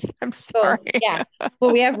 goals. Okay. I'm sorry. Yeah.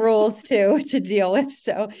 Well, we have rules too to deal with.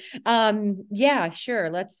 So yeah, sure.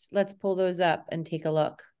 Let's pull those up and take a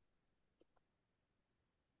look.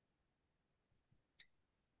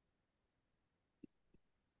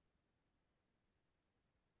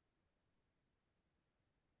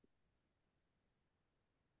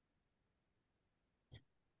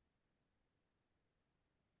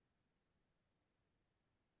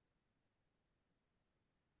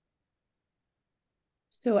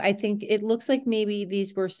 So I think it looks like maybe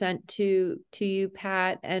these were sent to you,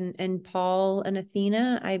 Pat, and Paul and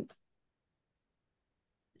Athena.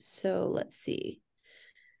 So let's see.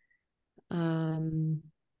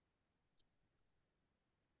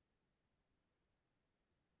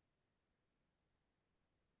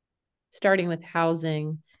 Starting with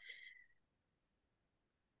housing.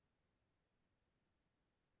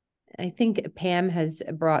 I think Pam has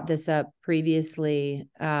brought this up previously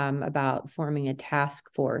about forming a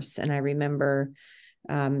task force. And I remember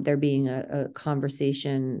there being a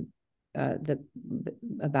conversation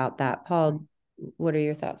about that. Paul, what are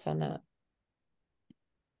your thoughts on that?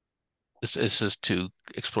 This is to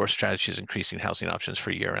explore strategies increasing housing options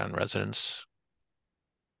for year-round residents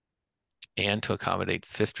and to accommodate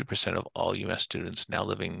 50% of all UMass students now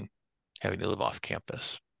having to live off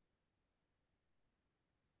campus.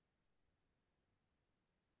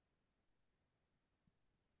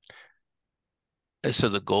 And so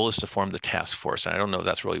the goal is to form the task force. And I don't know if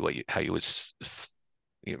that's really how you would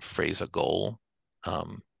phrase a goal.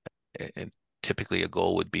 And typically a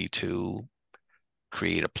goal would be to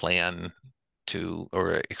create a plan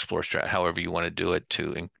or explore however you want to do it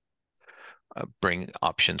to bring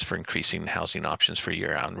options for increasing housing options for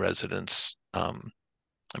year-round residents. I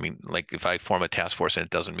mean, like if I form a task force and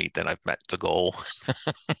it doesn't meet, then I've met the goal. I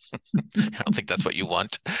don't think that's what you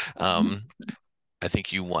want. I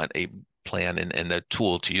think you want a plan, and the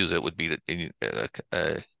tool to use it would be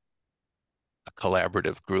a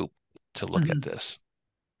collaborative group to look at this.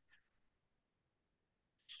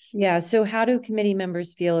 Yeah. So how do committee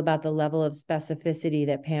members feel about the level of specificity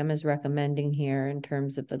that Pam is recommending here in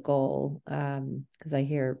terms of the goal? Because I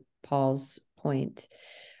hear Paul's point.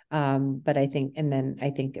 But I think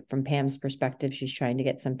from Pam's perspective, she's trying to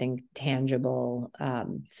get something tangible.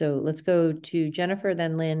 So let's go to Jennifer,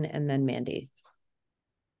 then Lynn, and then Mandy.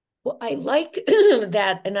 Well, I like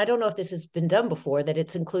that, and I don't know if this has been done before, that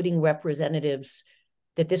it's including representatives,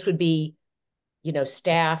 that this would be,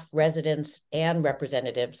 staff, residents, and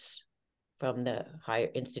representatives from the higher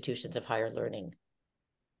institutions of higher learning.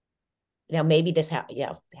 Now, maybe this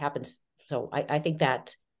happens. So I think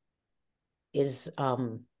that is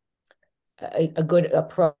a good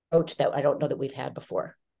approach that I don't know that we've had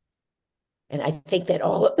before. And I think that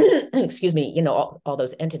all, excuse me, all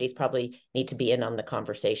those entities probably need to be in on the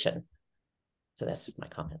conversation. So that's just my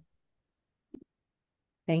comment.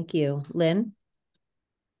 Thank you. Lynn?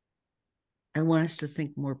 I want us to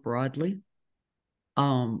think more broadly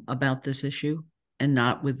about this issue and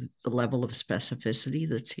not with the level of specificity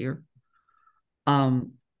that's here.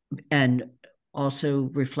 And also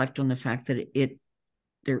reflect on the fact that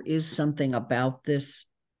there is something about this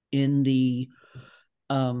in the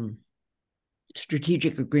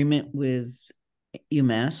strategic agreement with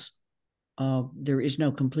UMass. There is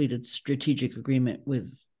no completed strategic agreement with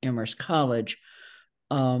Amherst College,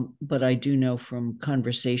 but I do know from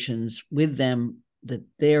conversations with them that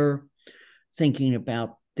they're thinking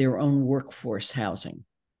about their own workforce housing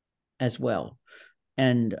as well.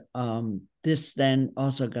 And this then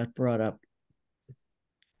also got brought up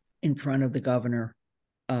in front of the governor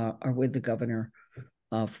or with the governor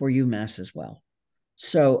for UMass as well.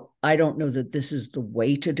 So I don't know that this is the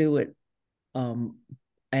way to do it.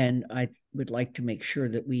 And I would like to make sure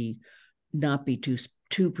that we not be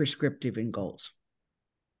too prescriptive in goals.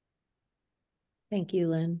 Thank you,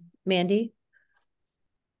 Lynn. Mandy?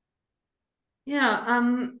 Yeah,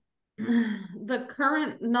 the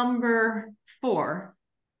current number 4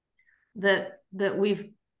 that we've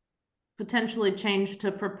potentially changed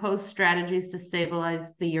to propose strategies to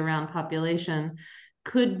stabilize the year-round population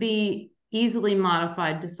could be easily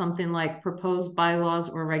modified to something like proposed bylaws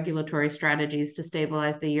or regulatory strategies to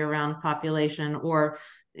stabilize the year-round population, or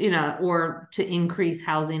or to increase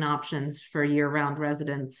housing options for year-round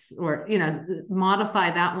residents, or modify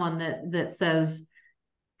that one that says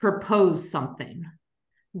propose something.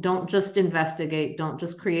 Don't just investigate, don't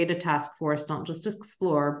just create a task force, don't just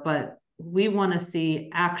explore, but we want to see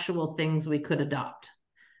actual things we could adopt.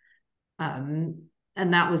 And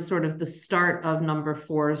that was sort of the start of number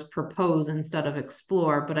 4's propose instead of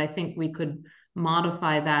explore. But I think we could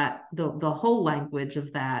modify that, the whole language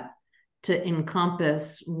of that, to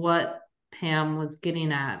encompass what Pam was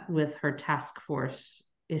getting at with her task force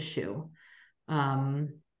issue.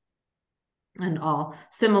 And all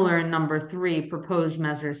similar in number 3, proposed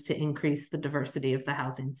measures to increase the diversity of the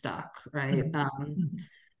housing stock, right?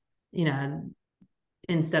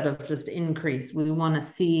 Instead of just increase, we want to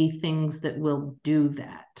see things that will do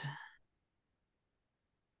that.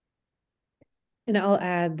 And I'll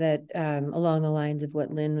add that along the lines of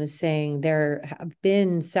what Lynn was saying, there have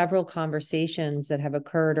been several conversations that have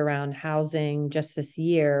occurred around housing just this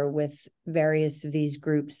year with various of these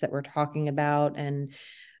groups that we're talking about, and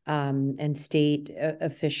state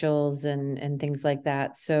officials and things like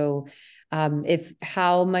that. So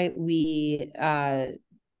how might we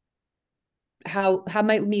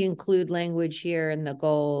include language here in the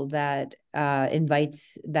goal that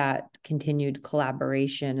invites that continued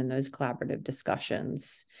collaboration and those collaborative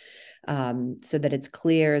discussions, so that it's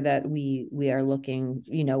clear that we are looking,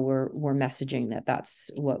 we're messaging that that's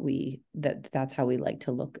how we like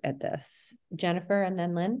to look at this. Jennifer, and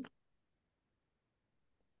then Lynn.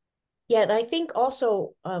 Yeah, and I think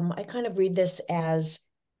also I kind of read this as,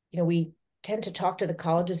 we tend to talk to the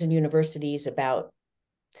colleges and universities about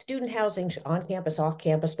student housing on campus, off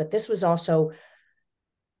campus, but this was also,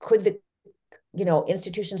 could the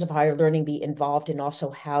institutions of higher learning be involved in also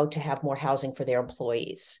how to have more housing for their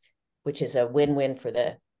employees, which is a win-win for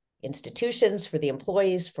the institutions, for the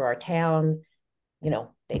employees, for our town.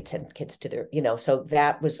 They'd send kids to their, so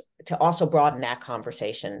that was to also broaden that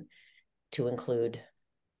conversation to include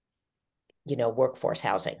workforce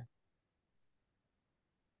housing.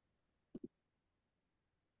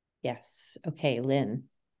 Yes. Okay, Lynn.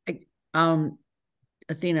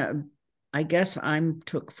 Athena, I guess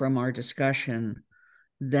took from our discussion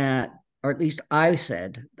that, or at least I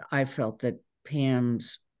felt that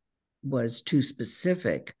Pam's was too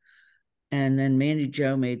specific. And then Mandi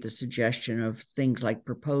Jo made the suggestion of things like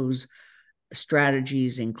propose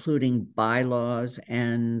strategies, including bylaws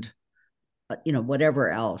and, whatever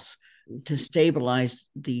else, to stabilize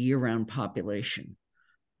the year-round population.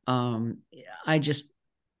 When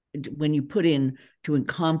you put in to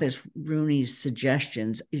encompass Rooney's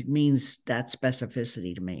suggestions, it means that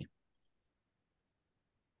specificity to me.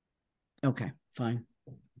 Okay, fine.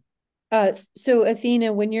 So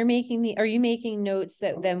Athena, when you're making are you making notes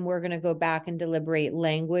that then we're going to go back and deliberate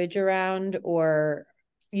language around, or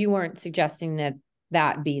you weren't suggesting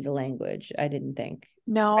that be the language? I didn't think.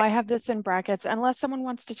 No, I have this in brackets. Unless someone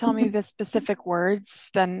wants to tell me the specific words,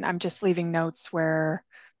 then I'm just leaving notes where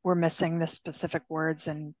we're missing the specific words,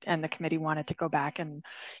 and the committee wanted to go back and,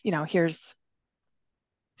 here's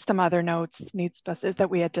some other notes that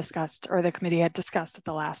we had discussed, or the committee had discussed at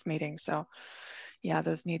the last meeting. So yeah,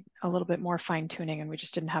 those need a little bit more fine tuning, and we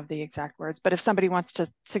just didn't have the exact words. But if somebody wants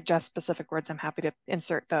to suggest specific words, I'm happy to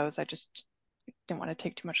insert those. I just didn't want to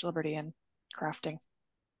take too much liberty in crafting.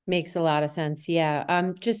 Makes a lot of sense. Yeah.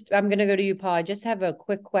 I'm going to go to you, Paul. I just have a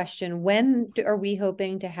quick question. When are we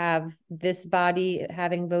hoping to have this body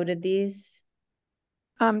having voted these?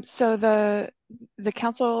 So the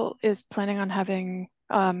council is planning on having,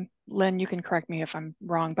 Lynn, you can correct me if I'm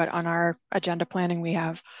wrong, but on our agenda planning, we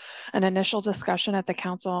have an initial discussion at the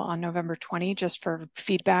council on November 20, just for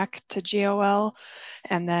feedback to GOL.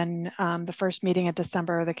 And then the first meeting in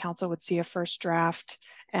December, the council would see a first draft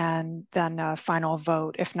and then a final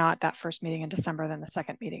vote. If not that first meeting in December, then the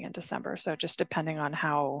second meeting in December. So just depending on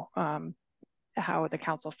how the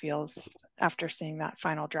council feels after seeing that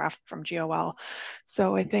final draft from GOL.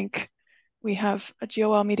 So I think we have a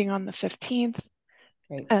GOL meeting on the 15th.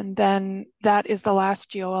 Great. And then that is the last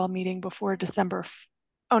GOL meeting before December.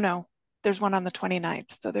 Oh no, there's one on the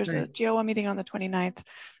 29th. So there's a GOL meeting on the 29th.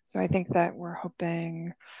 So I think that we're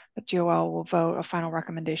hoping that GOL will vote a final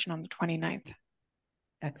recommendation on the 29th.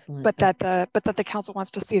 Excellent. But that the council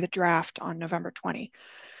wants to see the draft on November 20.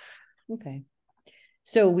 Okay.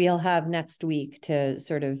 So we'll have next week to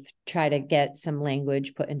sort of try to get some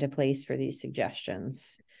language put into place for these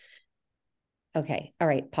suggestions. Okay. All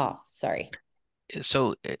right, Paul, sorry.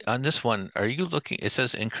 So on this one, are you looking, it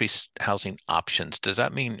says increased housing options. Does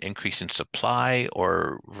that mean increase in supply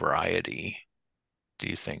or variety, do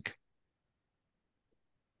you think?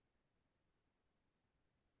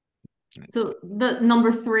 So the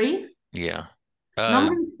number 3? Yeah.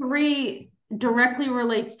 Number 3 directly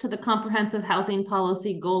relates to the comprehensive housing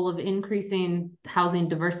policy goal of increasing housing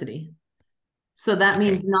diversity. So that Okay.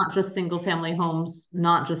 means not just single family homes,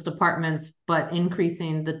 not just apartments, but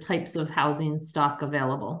increasing the types of housing stock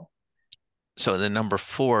available. So the number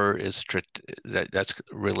 4 is strict, that's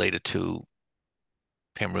related to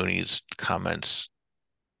Pam Rooney's comments.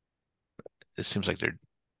 It seems like they're,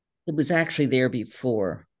 It was actually there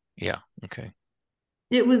before. yeah, okay.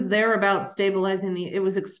 It was there about stabilizing it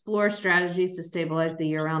was explore strategies to stabilize the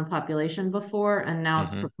year-round population before, and now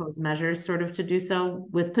it's proposed measures sort of to do so,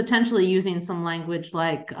 with potentially using some language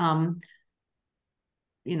like,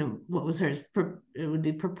 you know, what was hers? It would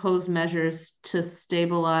be proposed measures to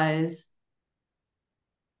stabilize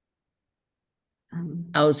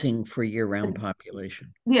Housing for year-round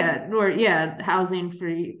population. Yeah, or yeah, housing for,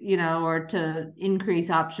 you know, or to increase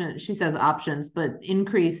options. She says options, but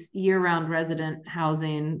increase year-round resident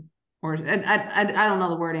housing, or I don't know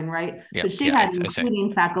the wording, right? Yeah, But she yeah, had I see.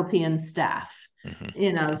 including faculty and staff, Mhm.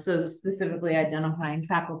 you know, so specifically identifying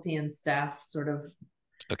faculty and staff sort of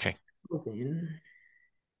Okay. housing.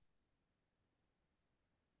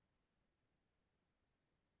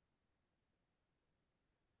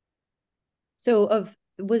 So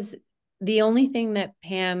was the only thing that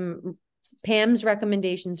Pam's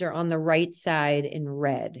recommendations are on the right side in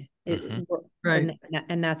red. Right.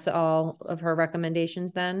 And that's all of her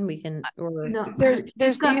recommendations then? We can, or No, There's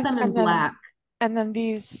she's got these, them in and then black.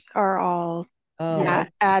 these are all oh,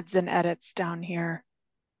 adds and edits down here.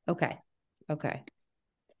 okay. Okay.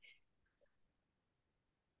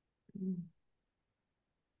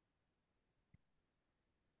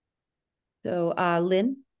 So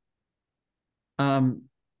Lynn? I'm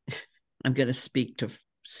going to speak to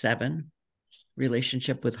 7,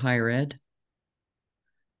 relationship with higher ed.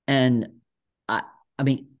 And I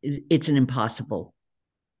mean, it's an impossible,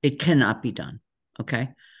 it cannot be done. Okay.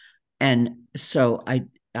 And so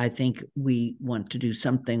I think we want to do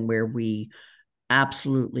something where we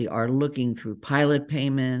absolutely are looking through pilot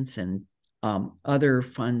payments and other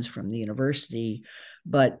funds from the university,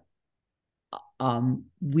 but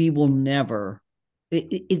we will never,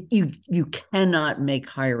 you cannot make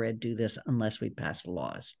higher ed do this unless we pass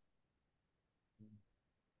laws.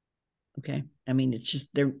 Okay. I mean, it's just,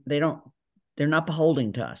 they're not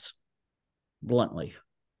beholden to us, bluntly.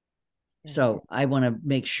 Yeah. So I want to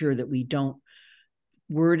make sure that we don't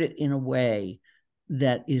word it in a way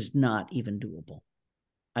that is not even doable.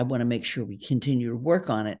 I want to make sure we continue to work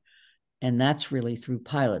on it. And that's really through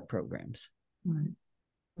pilot programs. Right.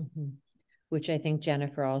 Mm-hmm. Which I think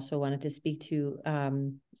Jennifer also wanted to speak to.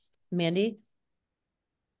 Mandy?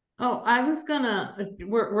 Oh, I was gonna,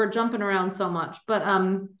 we're jumping around so much, but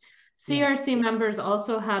CRC members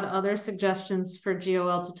also had other suggestions for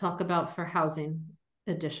GOL to talk about for housing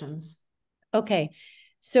additions. Okay.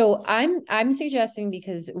 So I'm suggesting,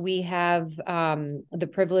 because we have the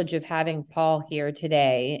privilege of having Paul here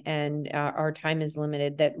today, and our time is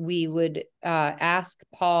limited, that we would ask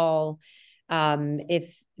Paul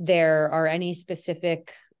if there are any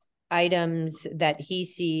specific items that he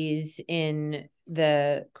sees in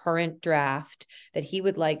the current draft that he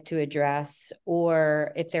would like to address,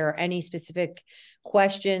 or if there are any specific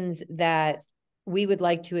questions that we would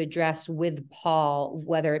like to address with Paul,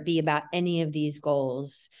 whether it be about any of these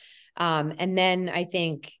goals. And then I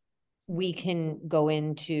think we can go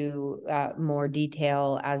into more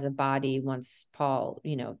detail as a body once Paul,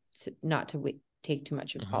 you know, not to take too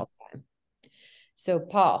much of Paul's time. So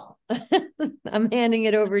Paul, I'm handing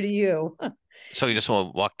it over to you. So you just want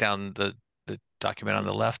to walk down the document on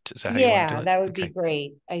the left? Is that how you want to do it? That would be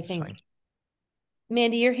great. I think. Fine.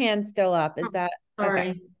 Mandy, your hand's still up. Is that Sorry?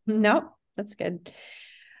 Okay. Nope, that's good.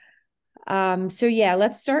 So yeah,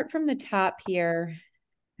 let's start from the top here,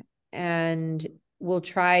 and we'll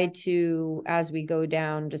try to, as we go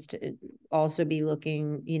down, just to also be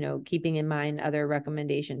looking, you know, keeping in mind other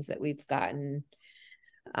recommendations that we've gotten.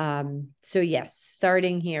 So yes,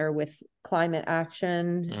 starting here with climate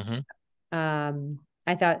action.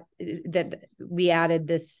 I thought that we added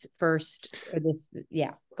this first, or this,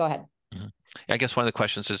 yeah, go ahead. I guess one of the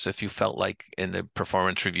questions is if you felt like in the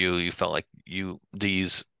performance review, you felt like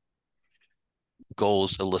these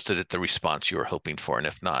goals elicited the response you were hoping for, and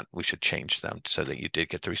if not, we should change them so that you did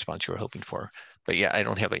get the response you were hoping for. But yeah, I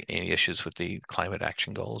don't have any issues with the climate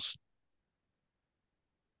action goals.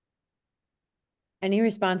 Any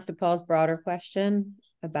response to Paul's broader question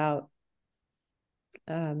about,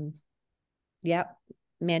 yeah,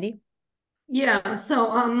 Mandy? Yeah,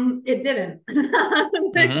 so it didn't, which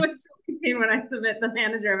will be seen when I submit the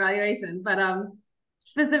manager evaluation. But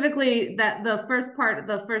specifically that the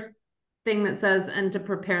first thing that says, and to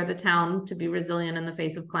prepare the town to be resilient in the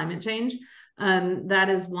face of climate change, that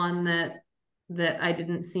is one that I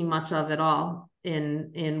didn't see much of at all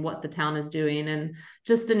in what the town is doing. And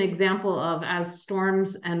just an example of, as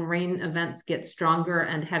storms and rain events get stronger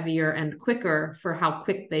and heavier and quicker for how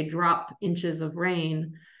quick they drop inches of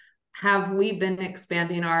rain, have we been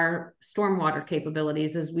expanding our stormwater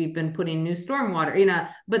capabilities as we've been putting new stormwater,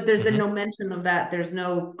 but there's been no mention of that. There's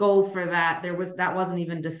no goal for that. That wasn't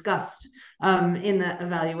even discussed in the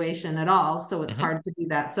evaluation at all. So it's hard to do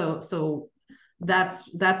that. So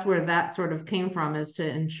that's where that sort of came from, is to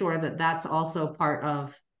ensure that that's also part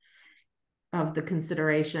of the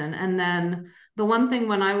consideration. And then the one thing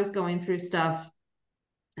when I was going through stuff,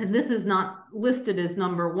 and this is not listed as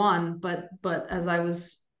number one, but as I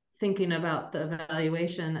was thinking about the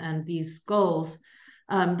evaluation and these goals,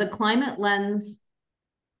 the climate lens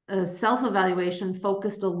self-evaluation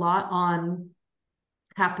focused a lot on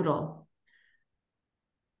capital.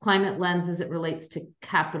 Climate lens as it relates to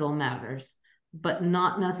capital matters, but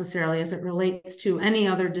not necessarily as it relates to any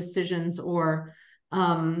other decisions or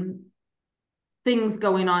things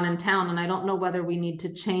going on in town. And I don't know whether we need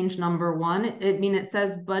to change number one. It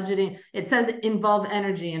says budgeting, it says involve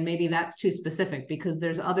energy, and maybe that's too specific, because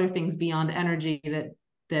there's other things beyond energy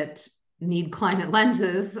that need climate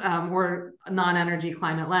lenses, or non-energy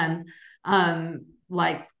climate lens,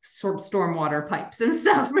 like stormwater pipes and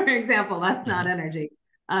stuff, for example. That's not energy.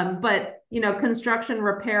 But construction,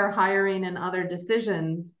 repair, hiring, and other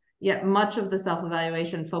decisions, yet much of the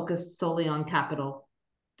self-evaluation focused solely on capital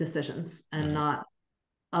decisions and not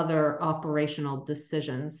other operational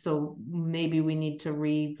decisions. So maybe we need to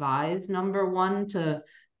revise number one to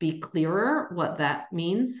be clearer what that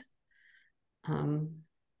means.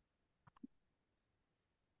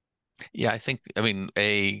 Yeah,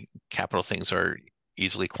 capital things are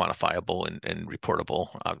easily quantifiable and reportable,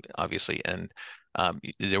 obviously. And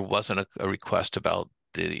there wasn't a request about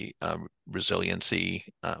the resiliency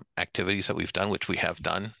activities that we've done, which we have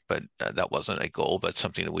done, but that wasn't a goal, but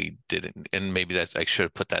something that we did. And maybe that I should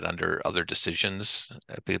have put that under other decisions,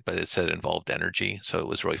 but it said involved energy. So it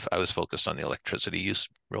was really, I was focused on the electricity use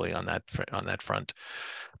really on that front.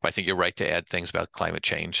 But I think you're right to add things about climate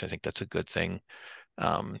change. I think that's a good thing.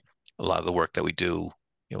 A lot of the work that we do,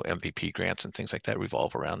 MVP grants and things like that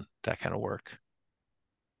revolve around that kind of work.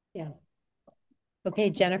 Yeah. Okay,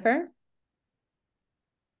 Jennifer.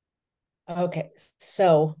 Okay,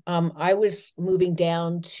 so I was moving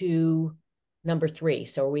down to number 3.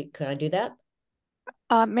 So can I do that?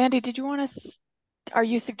 Mandy, did you want to, are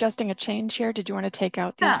you suggesting a change here? Did you want to take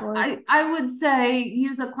out these words? I would say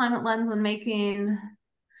use a climate lens when making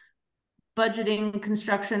budgeting,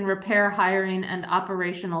 construction, repair, hiring, and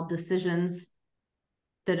operational decisions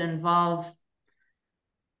that involve,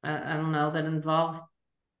 that involve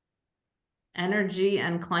energy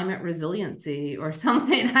and climate resiliency or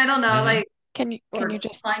something. I don't know, like, can you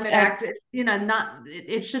just climate act,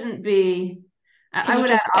 it shouldn't be, I would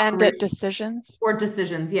just end at decisions or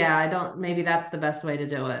decisions. Yeah, maybe that's the best way to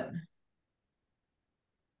do it.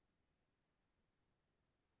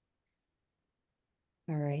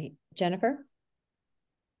 All right, Jennifer.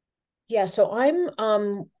 Yeah, so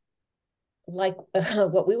I'm like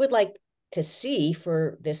what we would like to see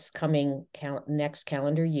for this coming next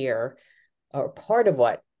calendar year, or part of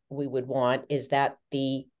what we would want, is that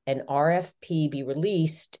an RFP be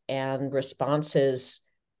released and responses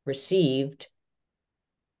received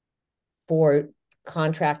for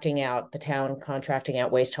the town contracting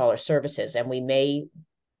out waste hauler services. And we may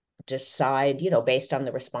decide, based on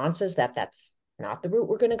the responses, that that's not the route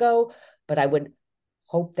we're going to go, but I would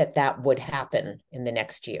hope that would happen in the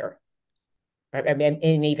next year. I mean,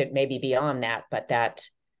 and even maybe beyond that, but that,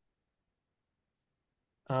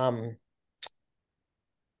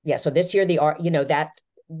 yeah, so this year,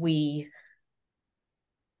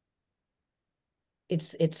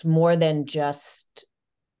 it's more than just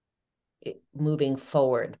moving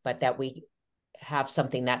forward, but that we have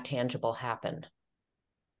something that tangible happen.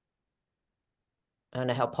 I don't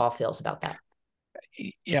know how Paul feels about that.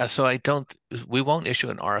 Yeah, so we won't issue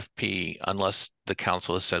an RFP unless the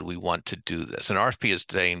council has said we want to do this. An RFP is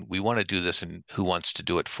saying we want to do this and who wants to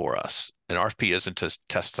do it for us. An RFP isn't to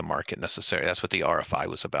test the market necessarily. That's what the RFI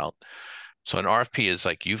was about. So an RFP is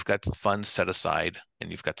like you've got funds set aside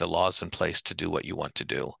and you've got the laws in place to do what you want to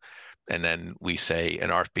do. And then we say an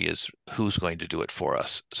RFP is who's going to do it for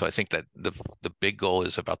us. So I think that the big goal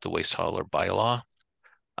is about the waste hauler bylaw.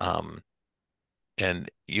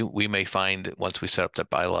 And we may find that once we set up that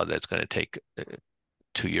bylaw that it's going to take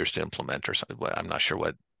 2 years to implement or something. I'm not sure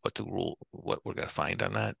what we're going to find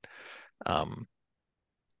on that.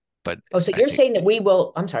 But so you're saying that we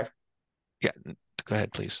will, I'm sorry. Yeah, go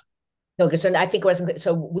ahead, please. No, because I think it wasn't,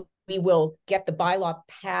 so we will get the bylaw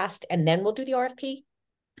passed and then we'll do the RFP?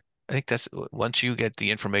 I think that's once you get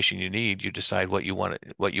the information you need, you decide what you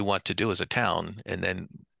want to do as a town. And then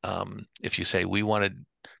if you say we want to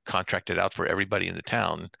contract it out for everybody in the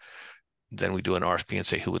town, then we do an RFP and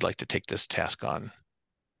say who would like to take this task on.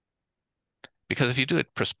 Because if you do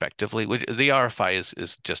it prospectively, the RFI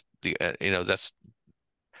is just the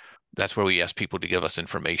that's where we ask people to give us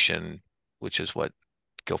information, which is what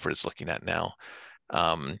Guilford is looking at now.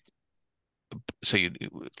 So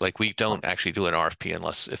we don't actually do an RFP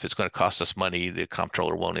unless if it's going to cost us money, the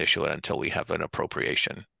comptroller won't issue it until we have an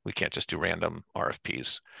appropriation. We can't just do random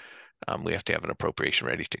RFPs. We have to have an appropriation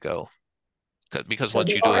ready to go. Because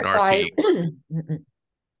once you do an RFP,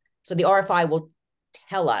 so the RFI will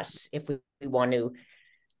tell us if we want to.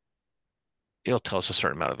 It'll tell us a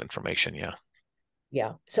certain amount of information. Yeah.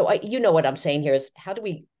 Yeah. So you know what I'm saying here is how do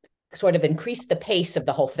we sort of increase the pace of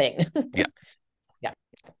the whole thing? Yeah. Yeah.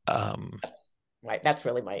 Right. That's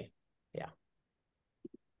really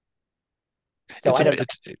So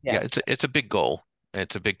it's a big goal.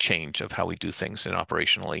 It's a big change of how we do things and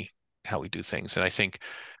operationally how we do things. And I think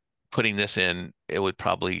putting this in, you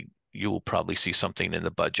will probably see something in the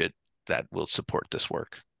budget that will support this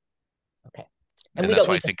work. Okay. And we don't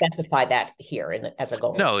need to specify that here as a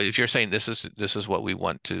goal. No, if you're saying this is what we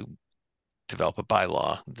want to develop a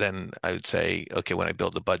bylaw, then I would say, okay, when I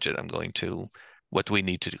build the budget, what do we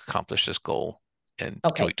need to accomplish this goal? And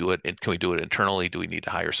can we do it? And can we do it internally? Do we need to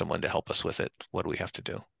hire someone to help us with it? What do we have to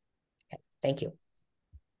do? Okay. Thank you.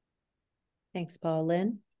 Thanks, Paul.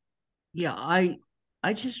 Lynn? Yeah, I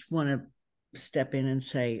just want to step in and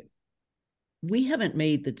say, we haven't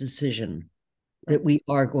made the decision that we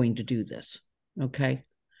are going to do this, okay?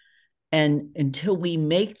 And until we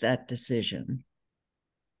make that decision,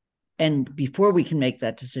 and before we can make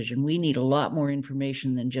that decision, we need a lot more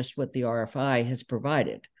information than just what the RFI has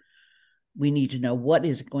provided. We need to know what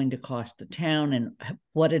is it going to cost the town and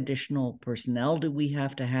what additional personnel do we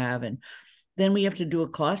have to have. And then we have to do a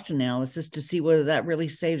cost analysis to see whether that really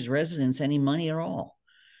saves residents any money at all.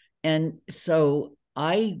 And so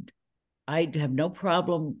I have no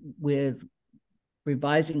problem with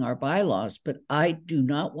revising our bylaws, but I do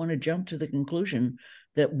not want to jump to the conclusion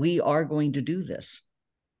that we are going to do this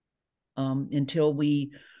until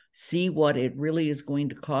we see what it really is going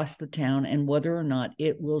to cost the town and whether or not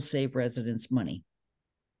it will save residents money.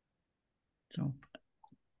 So.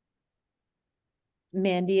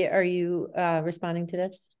 Mandy, are you responding to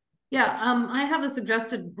this? Yeah, I have a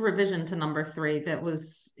suggested revision to number 3 that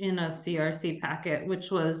was in a CRC packet,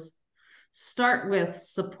 which was start with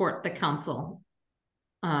support the council.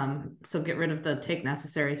 So get rid of the take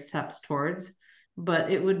necessary steps towards,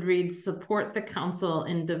 but it would read support the council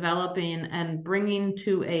in developing and bringing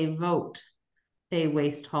to a vote a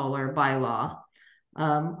waste hauler bylaw,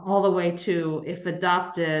 all the way to, if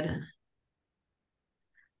adopted,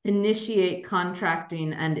 initiate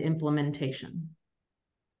contracting and implementation.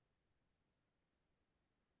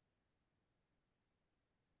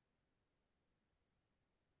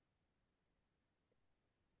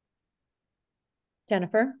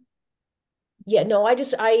 Jennifer? Yeah, no, I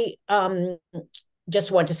just want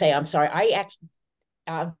to say, I'm sorry.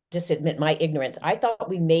 I'll just admit my ignorance. I thought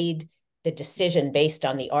we made the decision based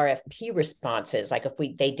on the RFP responses. Like if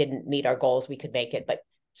they didn't meet our goals, we could make it. But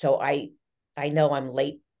so I know I'm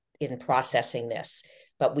late in processing this,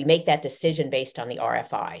 but we make that decision based on the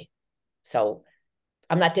RFI. So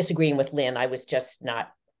I'm not disagreeing with Lynn. I was just not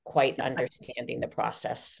quite understanding the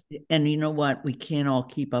process. And you know what? We can't all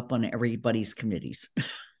keep up on everybody's committees.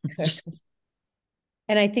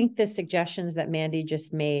 And I think the suggestions that Mandy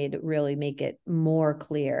just made really make it more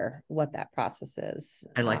clear what that process is.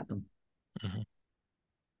 I like them. Mm-hmm.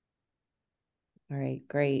 All right,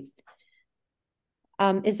 great.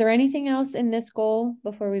 Is there anything else in this goal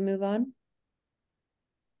before we move on?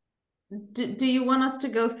 Do you want us to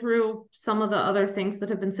go through some of the other things that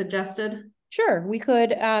have been suggested? Sure, we could,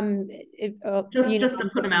 Just to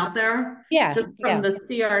put them out there. Yeah, Just from yeah. the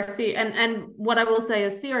CRC, and what I will say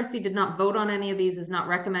is CRC did not vote on any of these, is not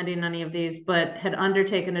recommending any of these, but had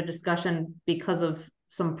undertaken a discussion because of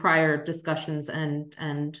some prior discussions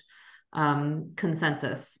and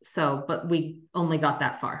consensus. So, but we only got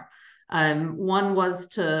that far. One was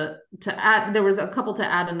to add, there was a couple to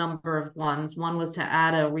add a number of ones. One was to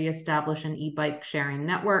add a reestablish an e-bike sharing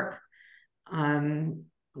network.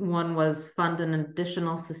 One was fund an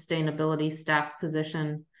additional sustainability staff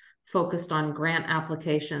position focused on grant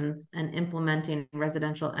applications and implementing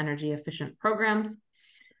residential energy efficient programs.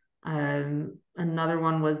 Another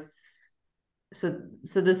one was, so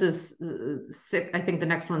this is sick. I think the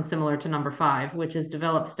next one's similar to number 5, which is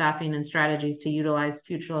develop staffing and strategies to utilize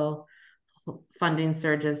future funding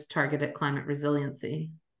surges targeted at climate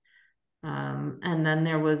resiliency. And then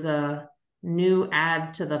there was a new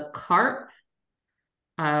add to the CARP,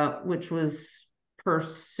 which was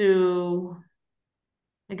pursue,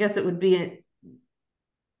 I guess it would be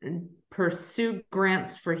pursue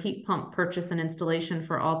grants for heat pump purchase and installation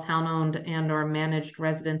for all town-owned and or managed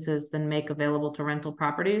residences, then make available to rental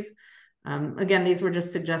properties. Again, these were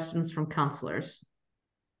just suggestions from counselors.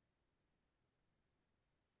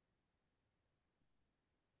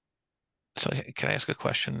 So can I ask a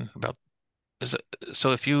question about,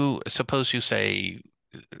 so if you, suppose you say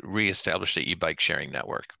reestablish the e-bike sharing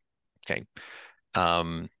network, okay?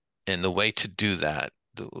 And the way to do that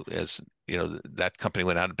is, you know, that company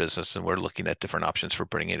went out of business and we're looking at different options for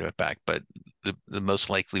bringing it back. But the most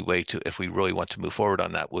likely way to, if we really want to move forward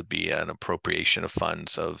on that, would be an appropriation of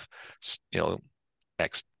funds of, you know,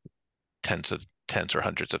 X tens or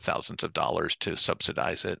hundreds of thousands of dollars to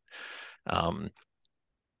subsidize it.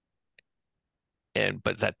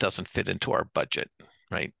 But that doesn't fit into our budget,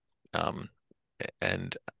 right?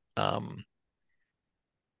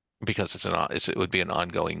 Because it would be an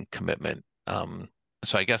ongoing commitment.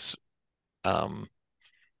 So I guess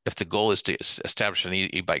if the goal is to establish an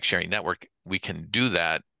e-bike sharing network, we can do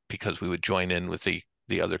that because we would join in with the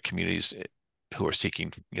other communities who are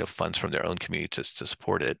seeking, you know, funds from their own community to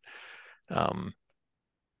support it.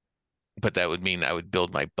 But that would mean I would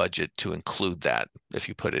build my budget to include that if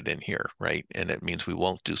you put it in here, right? And it means we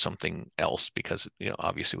won't do something else because, you know,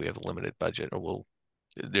 obviously we have a limited budget, or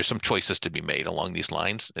there's some choices to be made along these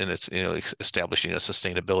lines. And it's, you know, establishing a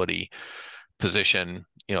sustainability position.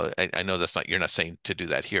 You know, I know that's not, you're not saying to do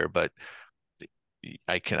that here, but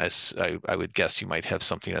I would guess you might have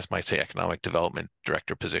something that might say economic development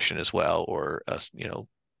director position as well, or you know,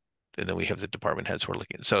 and then we have the department heads who are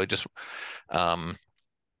looking. So it just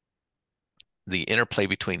the interplay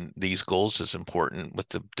between these goals is important with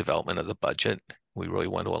the development of the budget. We really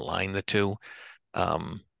want to align the two.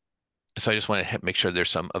 So I just want to make sure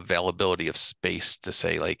there's some availability of space to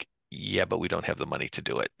say, like, yeah, but we don't have the money to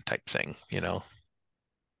do it type thing, you know?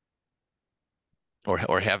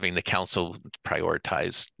 Or having the council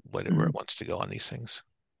prioritize whatever it wants to go on these things.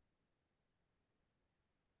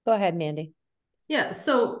 Go ahead, Mandy. Yeah,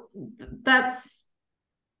 so that's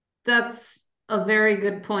a very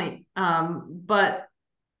good point. But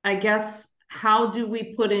I guess, how do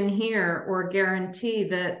we put in here or guarantee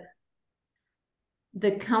that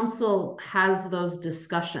the council has those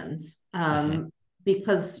discussions?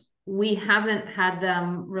 Because we haven't had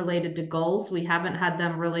them related to goals. We haven't had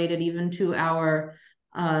them related even to our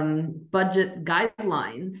budget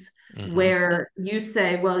guidelines, where you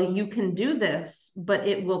say, well, you can do this, but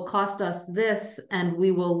it will cost us this and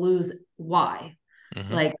we will lose Y.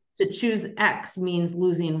 Like, to choose X means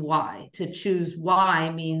losing Y. To choose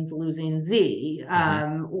Y means losing Z.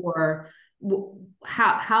 Or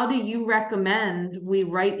how do you recommend we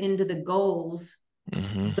write into the goals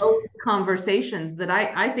those conversations that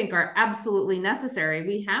I think are absolutely necessary?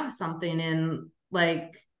 We have something in,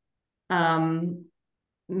 like,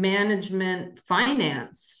 management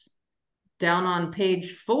finance down on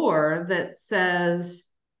page 4 that says,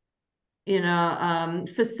 you know,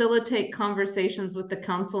 facilitate conversations with the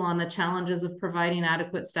council on the challenges of providing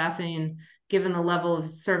adequate staffing given the level of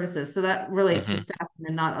services. So that relates to staffing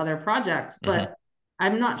and not other projects, but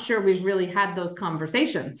I'm not sure we've really had those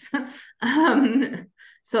conversations.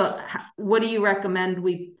 So what do you recommend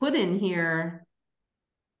we put in here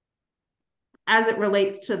as it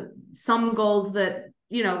relates to some goals that,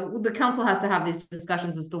 you know, the council has to have these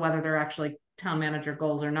discussions as to whether they're actually town manager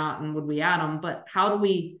goals or not, and would we add them? But how do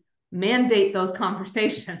we mandate those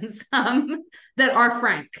conversations that are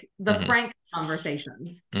frank, frank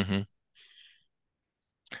conversations?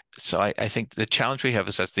 So I think the challenge we have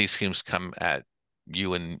is that these schemes come at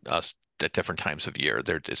you and us at different times of year.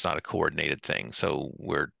 It's not a coordinated thing. So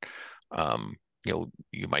we're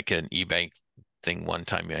you might get an e-bank thing one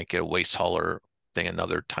time, you might get a waste hauler thing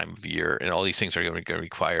another time of year, and all these things are going to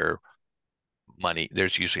require money.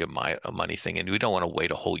 There's usually a money thing, and we don't want to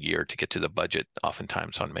wait a whole year to get to the budget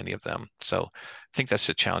oftentimes on many of them. So I think that's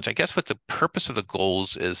the challenge. I guess what the purpose of the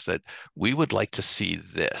goals is that we would like to see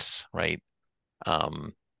this, right?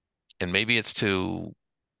 And maybe it's to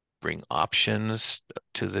bring options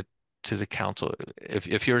to the council.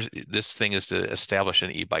 If this thing is to establish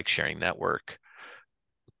an e-bike sharing network,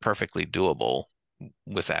 perfectly doable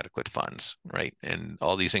with adequate funds, right? And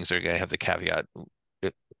all these things are going to have the caveat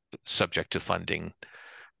subject to funding.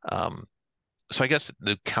 So I guess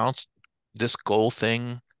this goal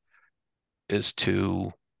thing is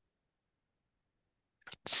to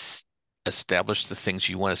establish the things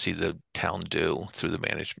you want to see the town do through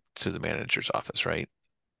the manager's office, right?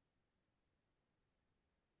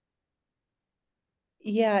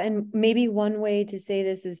 Yeah, and maybe one way to say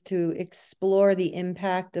this is to explore the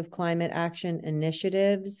impact of climate action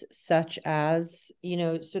initiatives, such as,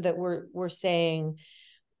 so that we're saying,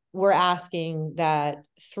 we're asking that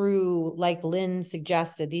through, like Lynn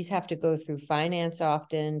suggested, these have to go through finance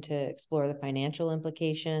often to explore the financial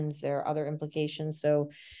implications. There are other implications. So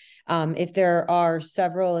if there are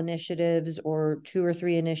several initiatives or 2 or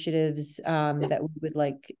 3 initiatives that we would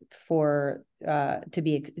like for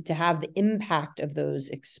to have the impact of those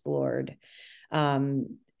explored,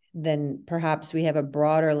 then perhaps we have a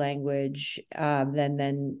broader language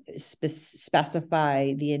then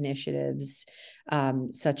specify the initiatives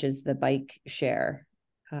such as the bike share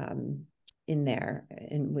in there,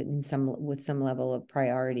 and with some level of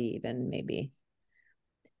priority, even maybe.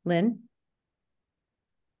 Lynn?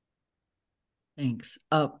 Thanks.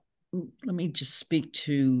 Let me just speak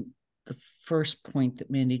to the first point that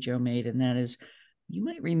Mandi Jo made, and that is, you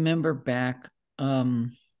might remember back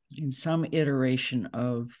in some iteration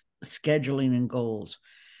of scheduling and goals,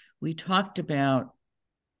 we talked about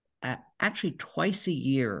actually twice a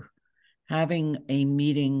year having a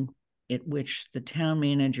meeting at which the town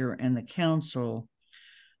manager and the council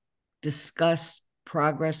discuss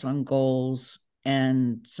progress on goals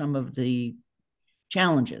and some of the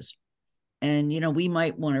challenges. And, we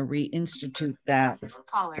might want to reinstitute that.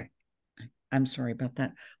 I'm sorry about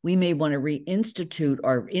that. We may want to reinstitute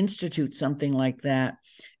or institute something like that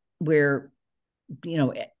where, in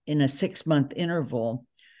a 6-month interval,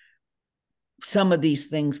 some of these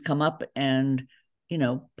things come up and,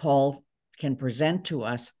 Paul can present to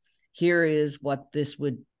us, here is what this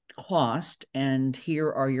would cost, and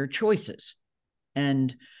here are your choices.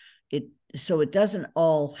 And so it doesn't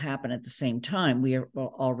all happen at the same time. We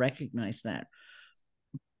all recognize that.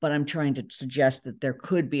 But I'm trying to suggest that there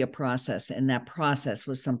could be a process, and that process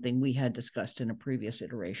was something we had discussed in a previous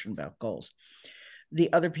iteration about goals.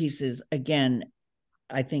 The other piece is, again,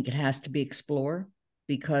 I think it has to be explore,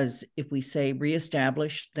 because if we say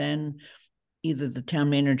reestablish, then either the town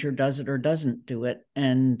manager does it or doesn't do it,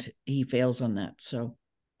 and he fails on that. So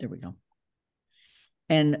there we go.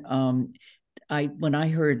 And when I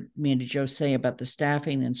heard Mandi Jo say about the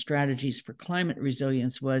staffing and strategies for climate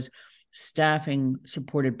resilience, was staffing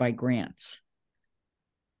supported by grants.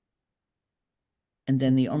 And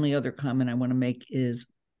then the only other comment I want to make is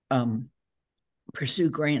pursue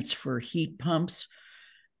grants for heat pumps.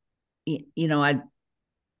 I'd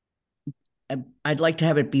like to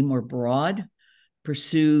have it be more broad.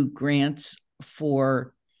 Pursue grants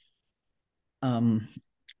for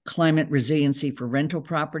climate resiliency for rental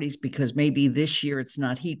properties, because maybe this year it's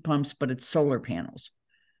not heat pumps, but it's solar panels.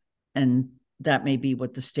 And that may be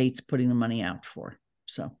what the state's putting the money out for.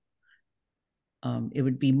 So it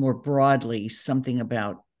would be more broadly something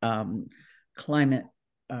about climate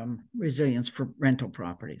resilience for rental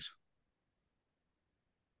properties.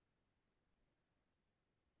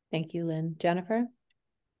 Thank you, Lynn. Jennifer?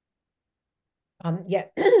 Yeah,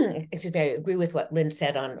 excuse me, I agree with what Lynn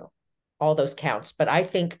said on all those counts, but I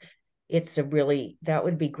think that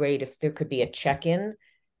would be great if there could be a check-in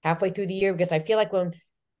halfway through the year, because I feel like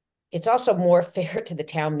it's also more fair to the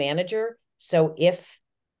town manager. So if,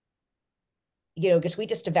 because we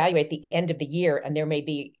just evaluate the end of the year, and there may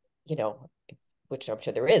be, which I'm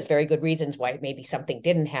sure there is, very good reasons why maybe something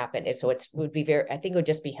didn't happen. And so I think it would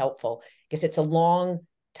just be helpful, because it's a long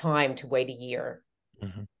time to wait a year,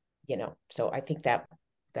 so I think that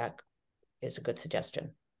is a good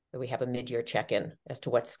suggestion, that we have a mid-year check-in as to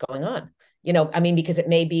what's going on. Because it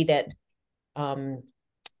may be that,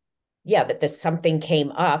 that something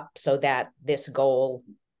came up, so that this goal,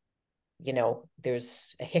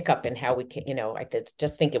 there's a hiccup in how we can, I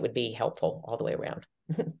just think it would be helpful all the way around.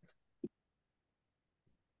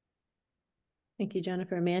 Thank you,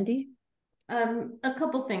 Jennifer. Mandi? A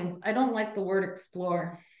couple things. I don't like the word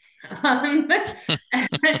explore. And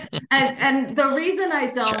the reason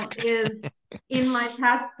I don't is in my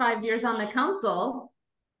past 5 years on the council,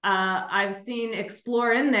 I've seen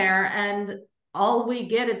explore in there, and all we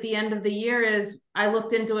get at the end of the year is I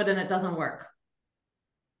looked into it and it doesn't work.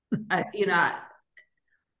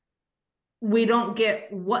 We don't get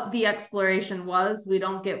what the exploration was. We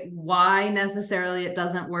don't get why necessarily it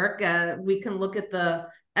doesn't work. We can look at the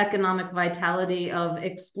economic vitality of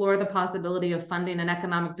explore the possibility of funding an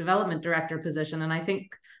economic development director position. And I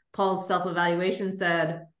think Paul's self-evaluation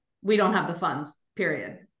said, we don't have the funds,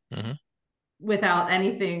 period. Mm-hmm. Without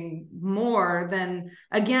anything more than,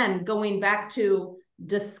 again, going back to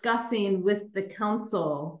discussing with the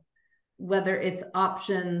council, whether it's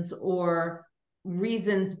options or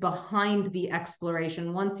reasons behind the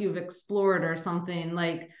exploration. Once you've explored or something,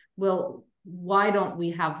 like, well, why don't we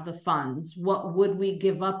have the funds? What would we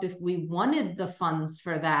give up if we wanted the funds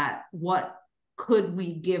for that? What could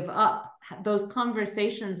we give up? Those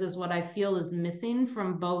conversations is what I feel is missing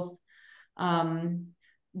from both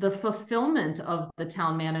the fulfillment of the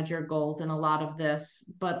town manager goals in a lot of this,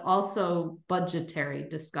 but also budgetary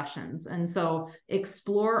discussions. And so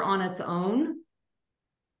explore on its own,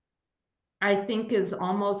 I think, is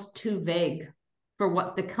almost too vague for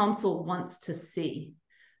what the council wants to see,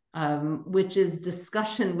 which is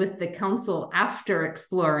discussion with the council after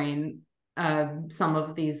exploring some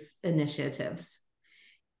of these initiatives.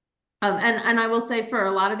 And I will say for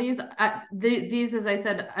a lot of these, as I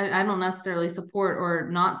said, I don't necessarily support or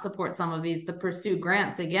not support some of these. The pursue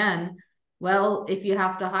grants, again, well, if you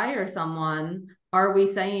have to hire someone, are we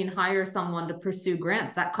saying hire someone to pursue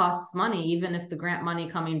grants? That costs money, even if the grant money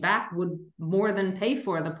coming back would more than pay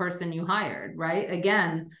for the person you hired, right?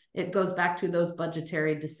 Again, it goes back to those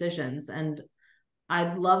budgetary decisions. And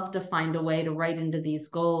I'd love to find a way to write into these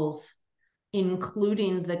goals,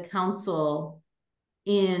 including the council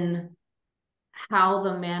in how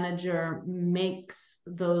the manager makes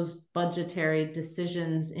those budgetary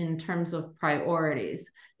decisions in terms of priorities.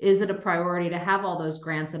 Is it a priority to have all those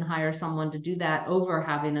grants and hire someone to do that over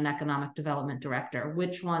having an economic development director?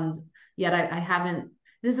 Which ones? Yet I haven't,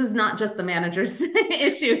 this is not just the manager's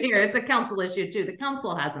issue here, it's a council issue too. The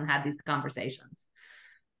council hasn't had these conversations.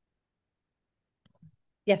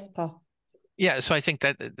 Yes, Paul. Yeah, so I think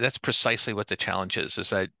that's precisely what the challenge is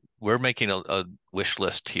that we're making a wish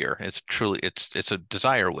list here. It's truly, it's a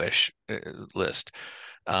desire wish list,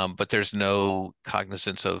 but there's no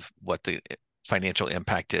cognizance of what the financial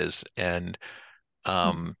impact is. And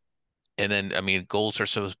then, I mean, goals are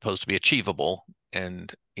supposed to be achievable.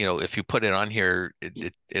 And, if you put it on here,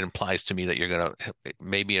 it implies to me that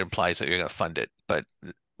maybe it implies that you're going to fund it. But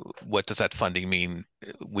what does that funding mean?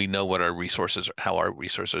 We know what our resources, how our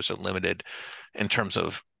resources are limited in terms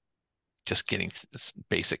of just getting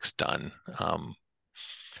basics done.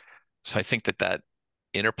 So I think that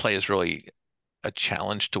interplay is really a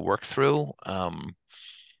challenge to work through. And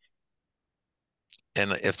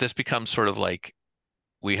if this becomes sort of like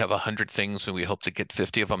we have 100 things and we hope to get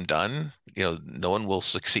 50 of them done, no one will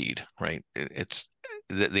succeed, right? It's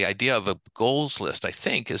the idea of a goals list, I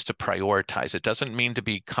think, is to prioritize. It doesn't mean to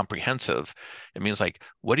be comprehensive. It means like,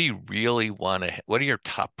 what do you really want to, what are your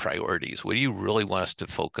top priorities? What do you really want us to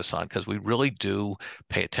focus on? Because we really do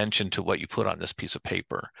pay attention to what you put on this piece of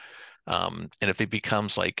paper. And if it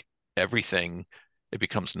becomes like everything, it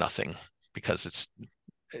becomes nothing, because it's,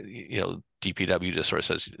 DPW just sort of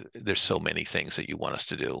says, there's so many things that you want us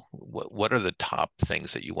to do. What are the top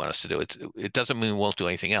things that you want us to do? It doesn't mean we won't do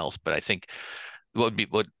anything else, but I think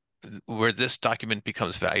where this document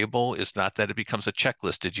becomes valuable is not that it becomes a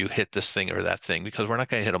checklist. Did you hit this thing or that thing? Because we're not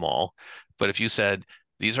going to hit them all. But if you said,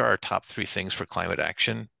 these are our top 3 things for climate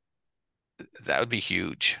action, that would be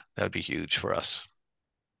huge. That would be huge for us.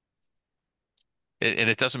 And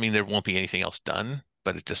it doesn't mean there won't be anything else done,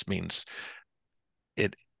 but it just means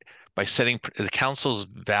by setting the council's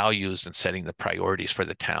values and setting the priorities for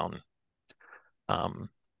the town.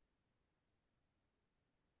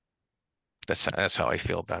 That's how I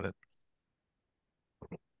feel about it.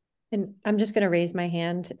 And I'm just going to raise my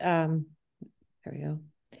hand. There we go.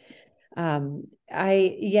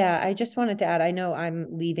 I just wanted to add, I know I'm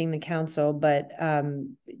leaving the council, but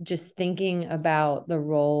just thinking about the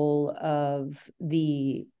role of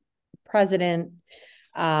the president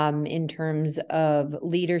in terms of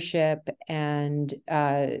leadership and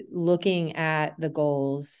looking at the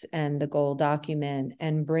goals and the goal document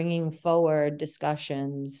and bringing forward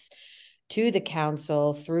discussions to the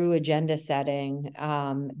council through agenda setting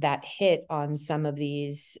that hit on some of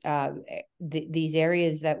these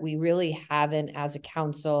areas that we really haven't as a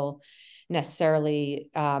council necessarily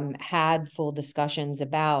had full discussions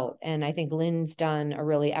about. And I think Lynn's done a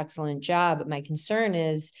really excellent job. But my concern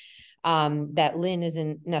is that Lynn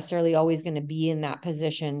isn't necessarily always going to be in that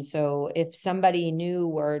position. So if somebody new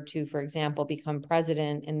were to, for example, become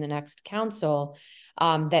president in the next council,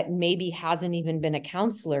 that maybe hasn't even been a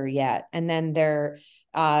counselor yet, and then they're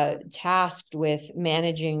tasked with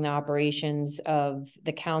managing the operations of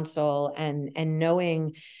the council and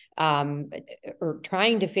knowing or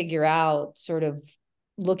trying to figure out, sort of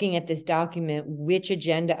looking at this document, which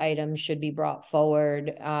agenda items should be brought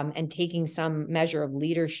forward, and taking some measure of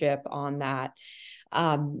leadership on that.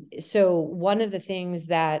 So one of the things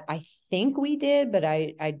that I think we did, but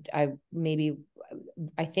I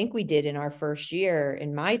think we did in our first year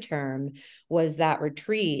in my term, was that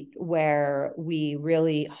retreat where we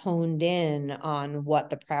really honed in on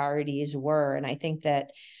what the priorities were. And I think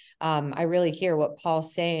that I really hear what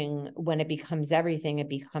Paul's saying. When it becomes everything, it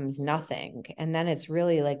becomes nothing. And then it's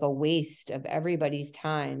really like a waste of everybody's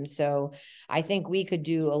time. So I think we could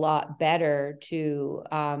do a lot better to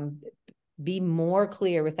be more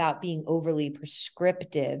clear without being overly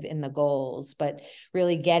prescriptive in the goals, but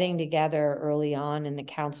really getting together early on in the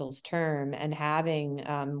council's term and having,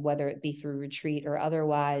 whether it be through retreat or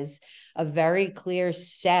otherwise, a very clear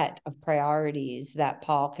set of priorities that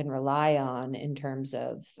Paul can rely on in terms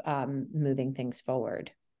of moving things forward.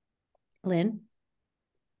 Lynn?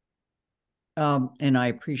 And I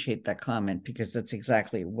appreciate that comment, because that's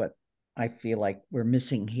exactly what I feel like we're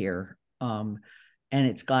missing here. And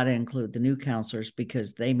it's got to include the new counselors,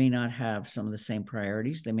 because they may not have some of the same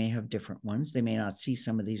priorities. They may have different ones. They may not see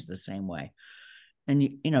some of these the same way. And,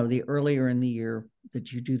 you know, the earlier in the year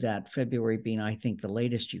that you do that, February being, I think, the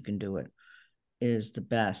latest you can do it, is the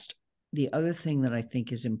best. The other thing that I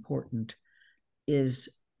think is important is,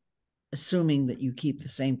 assuming that you keep the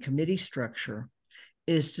same committee structure,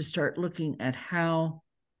 is to start looking at how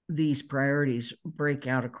these priorities break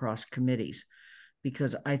out across committees.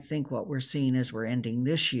 Because I think what we're seeing as we're ending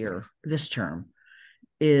this term,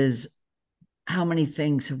 is how many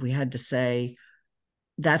things have we had to say,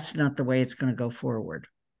 that's not the way it's going to go forward,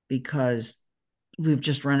 because we've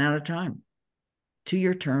just run out of time.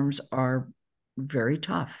 2-year terms are very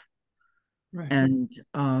tough. Right. And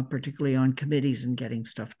particularly on committees and getting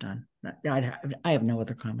stuff done. I have no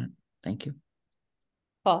other comment. Thank you.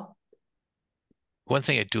 Paul? One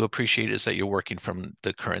thing I do appreciate is that you're working from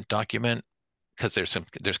the current document, because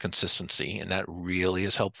there's consistency, and that really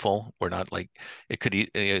is helpful. We're not like, it could,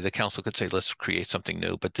 the council could say, let's create something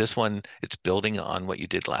new, but this one, it's building on what you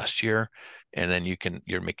did last year. And then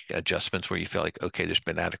you're making adjustments where you feel like, okay, there's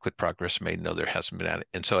been adequate progress made. No, there hasn't been.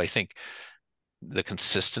 And so I think the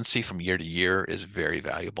consistency from year to year is very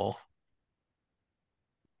valuable.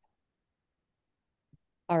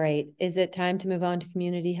 All right. Is it time to move on to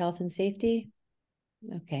community health and safety?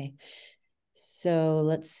 Okay. So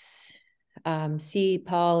let's see,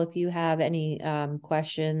 Paul, if you have any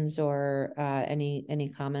questions or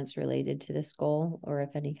any comments related to this goal, or if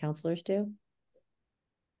any counselors do.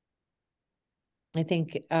 I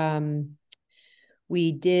think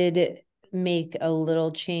we did make a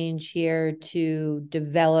little change here to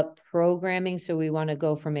develop programming. So we want to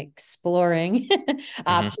go from exploring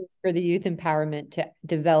options for the youth empowerment to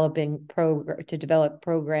develop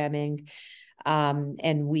programming.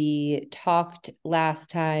 And we talked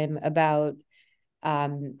last time about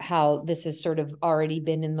how this has sort of already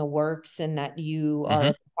been in the works, and that you are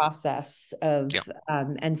in the process of,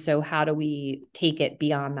 and so how do we take it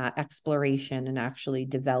beyond that exploration and actually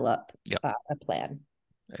develop a plan?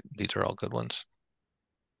 These are all good ones.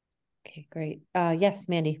 Okay, great. Yes,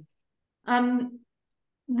 Mandy.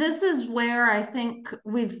 This is where I think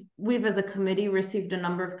we've as a committee received a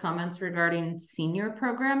number of comments regarding senior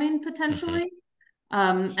programming potentially.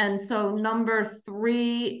 And so number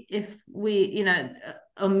 3, if we,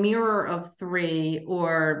 a mirror of 3,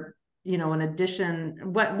 or, an addition,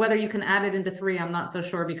 whether you can add it into 3, I'm not so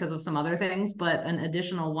sure because of some other things, but an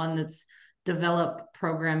additional one that's develop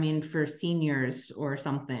programming for seniors or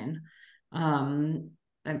something. I'm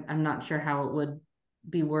not sure how it would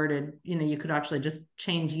be worded. You could actually just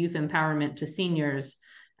change youth empowerment to seniors,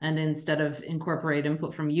 and instead of incorporate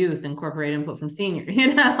input from youth, incorporate input from senior,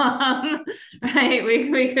 right?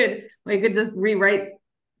 We could just rewrite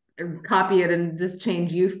or copy it and just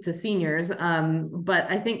change youth to seniors. But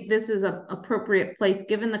I think this is an appropriate place,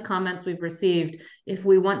 given the comments we've received, if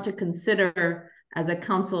we want to consider as a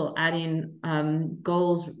council adding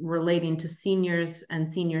goals relating to seniors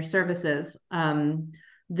and senior services.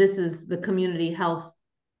 This is the community health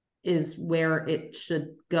is where it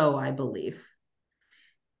should go, I believe.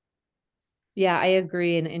 Yeah, I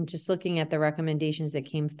agree. And just looking at the recommendations that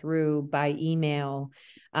came through by email,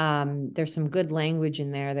 there's some good language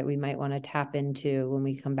in there that we might want to tap into when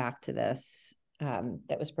we come back to this,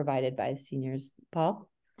 that was provided by seniors. Paul?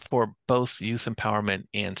 For both youth empowerment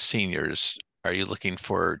and seniors, are you looking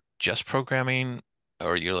for just programming,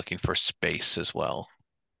 or are you looking for space as well?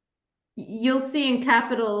 You'll see in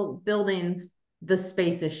capital buildings the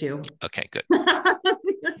space issue. Okay, good.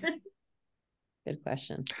 Good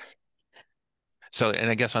question. So, and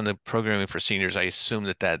I guess on the programming for seniors, I assume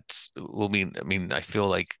that will mean, I mean, I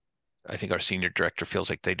think our senior director feels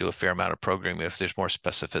like they do a fair amount of programming. If there's more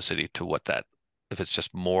specificity to what that, if it's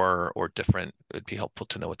just more or different, it'd be helpful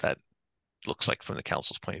to know what that looks like from the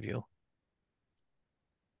council's point of view.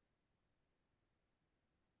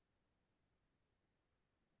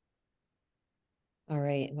 All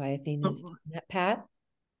right. Why Athena's Pat?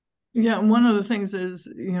 Yeah, one of the things is,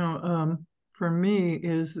 for me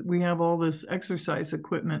is we have all this exercise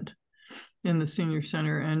equipment in the senior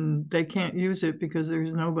center and they can't use it because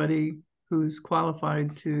there's nobody who's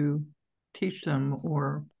qualified to teach them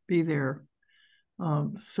or be there.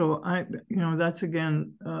 So that's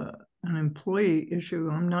again, an employee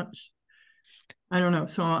issue. I don't know.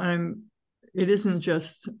 So it isn't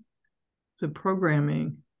just the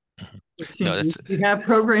programming. No, We have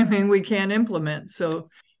programming we can't implement. So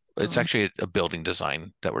it's actually a building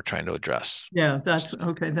design that we're trying to address. yeah, that's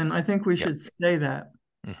okay. Then I think we should say that.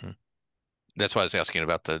 Mm-hmm. That's why I was asking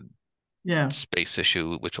about the space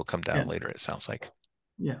issue, which will come down later, it sounds like.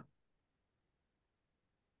 Yeah.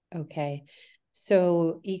 Okay.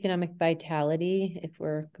 So economic vitality, if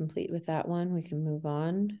we're complete with that one, we can move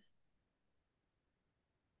on.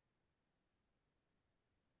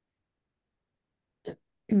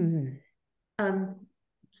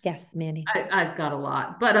 Yes, Mandy. I've got a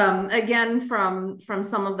lot, but again, from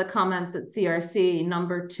some of the comments at CRC,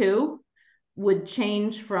 number 2 would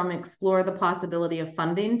change from explore the possibility of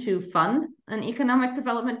funding to fund an economic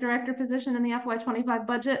development director position in the FY25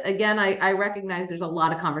 budget. Again, I recognize there's a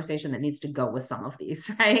lot of conversation that needs to go with some of these,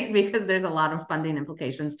 right? Because there's a lot of funding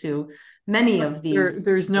implications to many of these.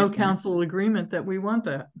 There's no council agreement that we want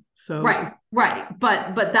that. So right.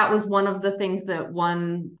 But that was one of the things that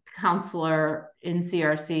one counselor in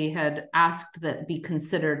CRC had asked that be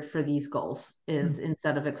considered for these goals is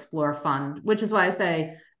instead of explore fund, which is why I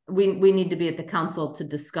say we need to be at the council to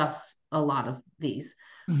discuss a lot of these.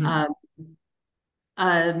 There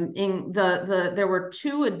were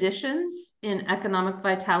 2 additions in economic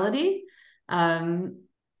vitality.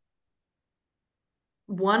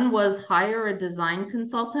 One was hire a design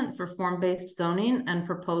consultant for form-based zoning and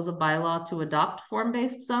propose a bylaw to adopt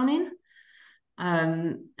form-based zoning.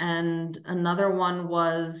 And another one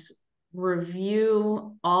was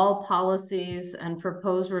review all policies and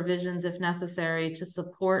propose revisions if necessary to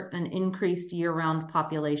support an increased year-round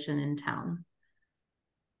population in town.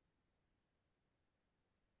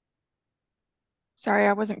 Sorry,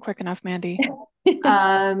 I wasn't quick enough, Mandy.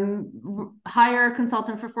 Hire a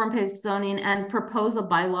consultant for form-based zoning and propose a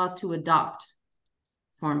bylaw to adopt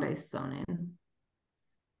form-based zoning.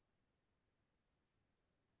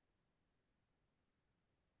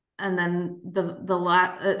 And then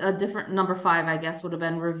a different number 5, I guess, would have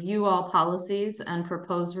been review all policies and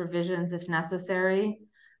propose revisions if necessary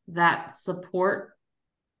that support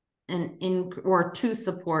to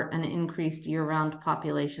support an increased year-round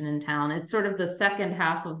population in town. It's sort of the second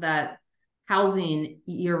half of that housing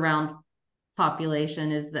year-round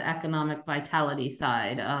population is the economic vitality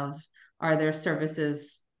side of, are there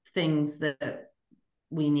services, things that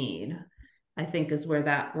we need, I think is where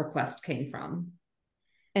that request came from.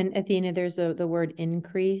 And Athena, there's the word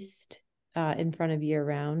increased in front of year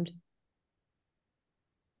round,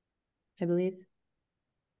 I believe.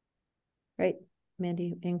 Right,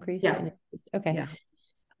 Mandy, increased? Yeah. And increased. Okay. Yeah.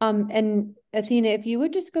 And Athena, if you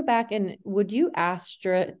would just go back and would you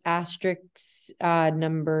asterisk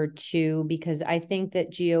number 2, because I think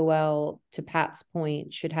that GOL, to Pat's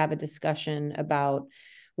point, should have a discussion about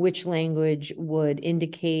which language would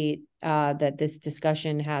indicate that this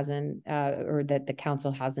discussion hasn't, or that the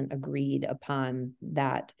council hasn't agreed upon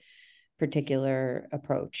that particular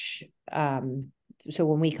approach. So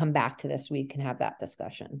when we come back to this, we can have that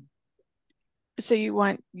discussion. So you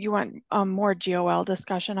want more GOL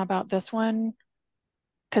discussion about this one?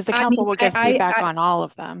 Because the council will give feedback on all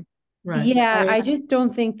of them. right. Yeah, I just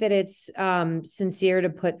don't think that it's sincere to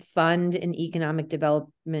put fund an economic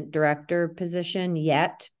development director position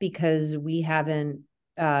yet, because we haven't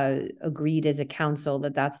agreed as a council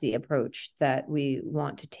that that's the approach that we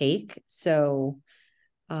want to take. So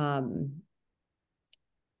so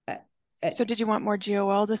did you want more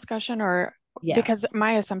GOL discussion, or yeah, because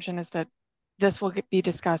my assumption is that this will be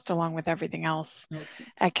discussed along with everything else Okay.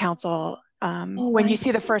 at council Oh, when I you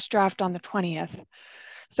see the see. first draft on the 20th.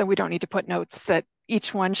 So we don't need to put notes that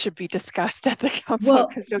each one should be discussed at the council Well,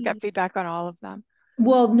 because you'll get feedback on all of them.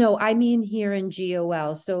 well, no, I mean here in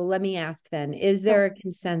GOL. So let me ask then, is there a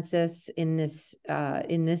consensus in this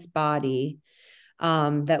body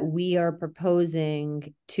that we are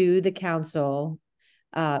proposing to the council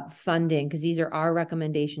funding, because these are our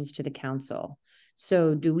recommendations to the council.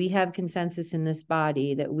 So do we have consensus in this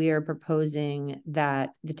body that we are proposing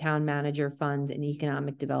that the town manager fund an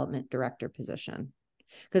economic development director position?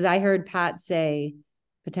 Because I heard Pat say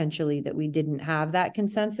potentially that we didn't have that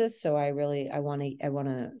consensus. So I want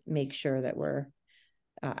to make sure that we're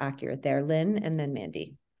accurate there. Lynn and then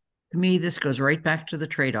Mandy. To me, this goes right back to the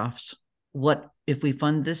trade-offs. What, if we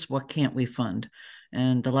fund this, what can't we fund?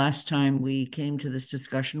 And the last time we came to this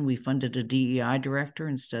discussion, we funded a DEI director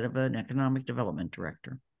instead of an economic development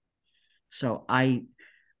director. So I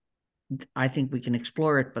think we can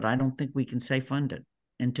explore it, but I don't think we can say fund it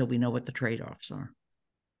until we know what the trade-offs are.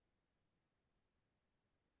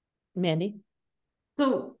 Mandy?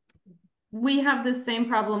 So we have the same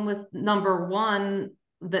problem with number 1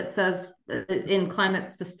 that says in climate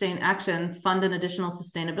sustain action, fund an additional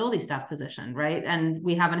sustainability staff position, right? And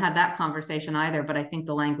we haven't had that conversation either, but I think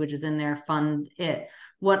the language is in there, fund it.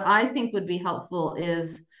 What I think would be helpful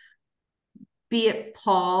is, be it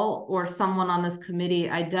Paul or someone on this committee,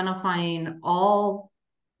 identifying all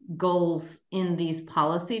goals in these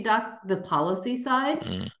the policy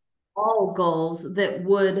side, all goals that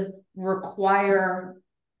would require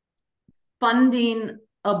funding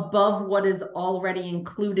above what is already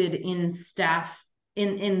included in staff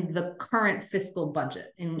in the current fiscal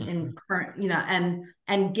budget in current, you know,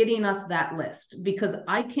 and getting us that list, because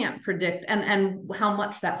I can't predict and how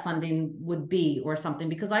much that funding would be or something,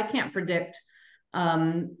 because I can't predict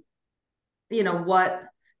you know, what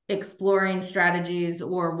exploring strategies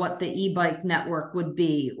or what the e-bike network would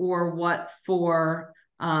be, or what for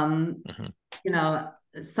you know,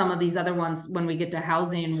 some of these other ones, when we get to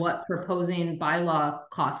housing, what proposing bylaw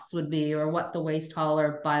costs would be, or what the waste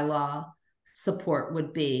hauler bylaw support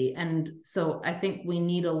would be. And so I think we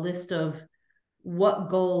need a list of what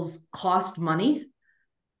goals cost money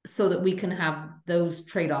so that we can have those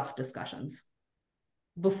trade-off discussions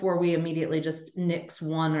before we immediately just nix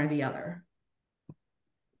one or the other.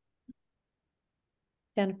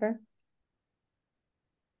 Jennifer?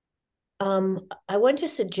 I want to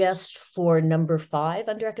suggest for number 5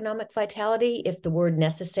 under economic vitality, if the word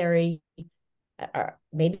necessary,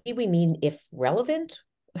 maybe we mean if relevant,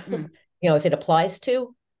 you know, if it applies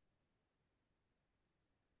to.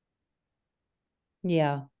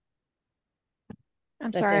 Yeah.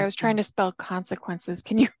 I'm sorry, I was trying to spell consequences.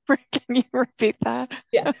 Can you repeat that?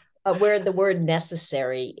 Yeah, where the word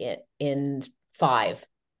necessary in 5.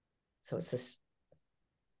 So it's this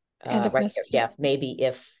right there. Yeah, maybe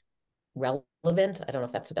if relevant. I don't know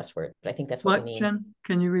if that's the best word, but I think that's what we mean. Jen?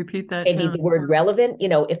 Can you repeat that? Maybe Jen? the word relevant, you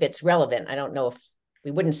know, if it's relevant. I don't know if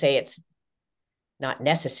we wouldn't say it's not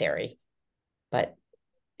necessary, but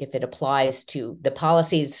if it applies to the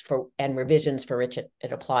policies for and revisions for which it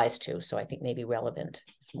applies to. So I think maybe relevant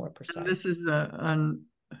is more precise. And this is I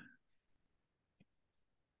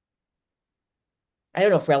don't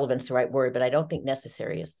know if relevant's the right word, but I don't think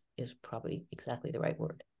necessary is probably exactly the right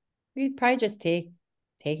word. We'd probably just take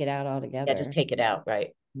it out altogether. Yeah, just take it out,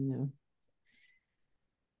 right? No.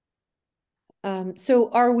 So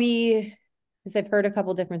are we, as I've heard a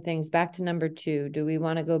couple different things, back to number 2, do we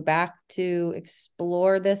want to go back to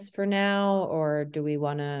explore this for now, or do we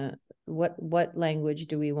want to, what language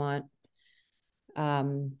do we want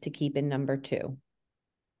to keep in number 2?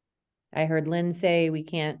 I heard Lynn say we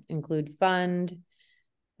can't include fund.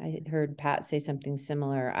 I heard Pat say something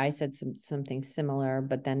similar. I said something similar,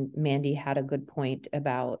 but then Mandy had a good point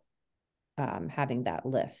about having that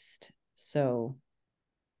list. So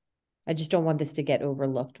I just don't want this to get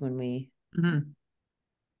overlooked when we.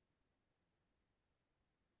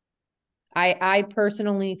 I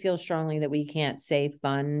personally feel strongly that we can't say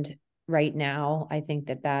fund right now. I think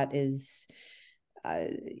that is,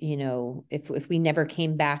 you know, if we never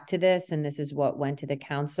came back to this and this is what went to the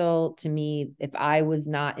council, to me, if I was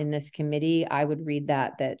not in this committee, I would read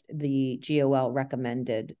that the GOL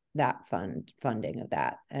recommended that funding of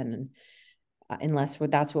that. And unless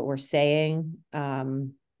that's what we're saying,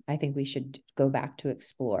 I think we should go back to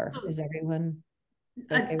explore. Is everyone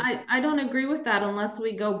okay? I don't agree with that unless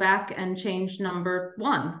we go back and change number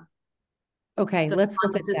 1. Okay, let's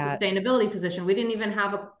look at the that. Sustainability position. We didn't even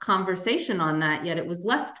have a conversation on that yet. It was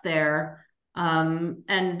left there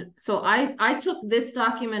And so I took this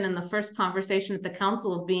document in the first conversation at the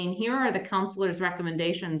council of being, here are the councilors'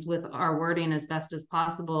 recommendations with our wording as best as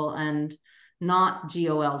possible, and not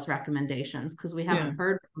GOL's recommendations, because we haven't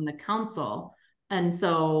heard from the council. And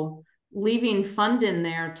so leaving fund in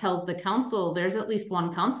there tells the council there's at least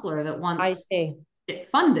one councilor that wants it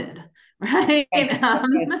funded, right?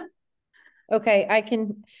 Okay, I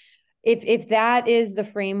can, if that is the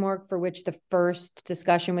framework for which the first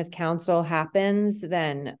discussion with council happens,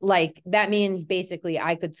 then like that means basically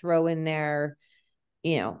I could throw in there,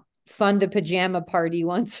 you know, fund a pajama party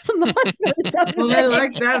once a month. Well, I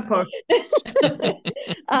like that part.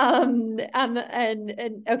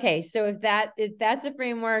 And okay, so if that's a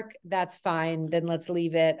framework, that's fine. Then let's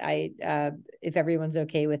leave it. If everyone's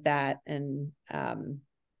okay with that, and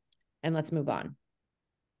let's move on.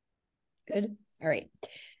 Good. All right.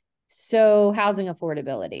 So housing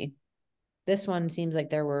affordability. This one seems like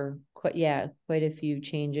there were quite a few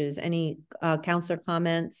changes. Any counselor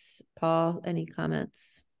comments? Paul, any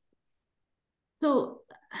comments? So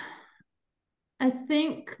I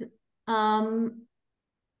think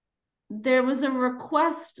there was a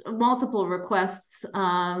request, multiple requests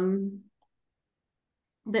that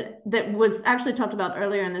was actually talked about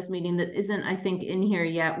earlier in this meeting that isn't, I think, in here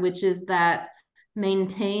yet, which is that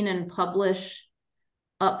maintain and publish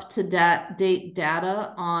up-to-date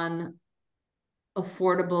data on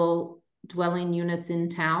affordable dwelling units in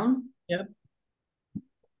town. Yep.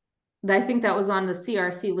 I think that was on the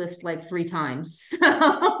CRC list like 3 times. So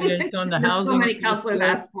it's on the housing. So many counselors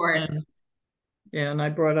asked for it. And I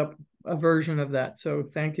brought up a version of that. So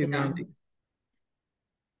thank you, Mandy.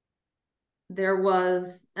 There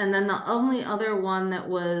was, and then the only other one that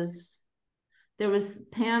was, there was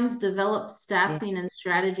Pam's develop staffing and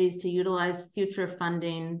strategies to utilize future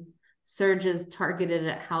funding surges targeted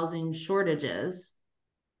at housing shortages.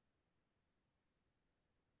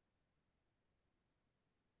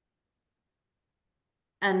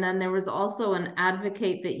 And then there was also an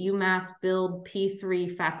advocate that UMass build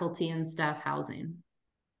P3 faculty and staff housing.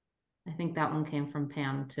 I think that one came from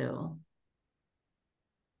Pam too.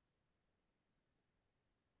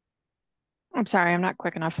 I'm sorry, I'm not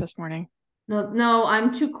quick enough this morning. No,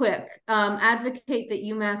 I'm too quick. Advocate that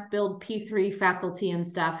UMass build P3 faculty and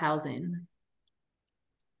staff housing.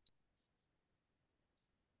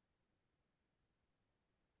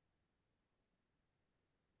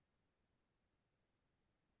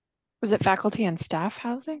 Was it faculty and staff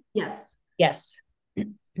housing? Yes. Yes.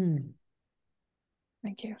 Thank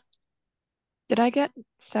you. Did I get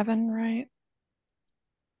 7 right?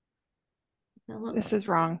 This is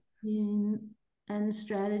wrong. And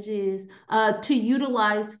strategies to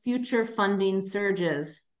utilize future funding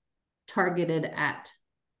surges targeted at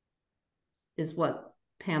is what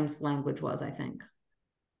Pam's language was, I think.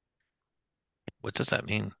 What does that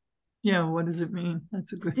mean? Yeah, what does it mean?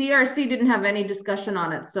 That's a good. CRC didn't have any discussion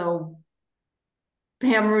on it, so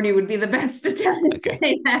Pam Rooney would be the best to tell you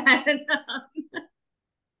say that.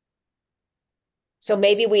 So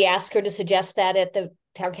maybe we ask her to suggest that at the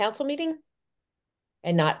town council meeting,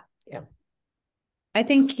 and not, I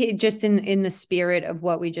think just in the spirit of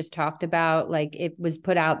what we just talked about, like it was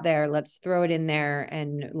put out there, let's throw it in there,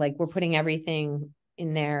 and like we're putting everything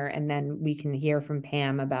in there, and then we can hear from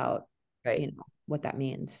Pam about you know what that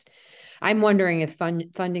means. I'm wondering if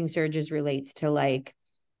funding surges relates to like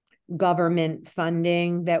government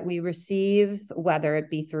funding that we receive, whether it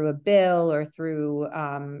be through a bill or through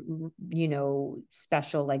you know,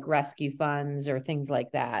 special like rescue funds or things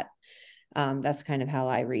like that. That's kind of how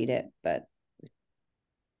I read it. But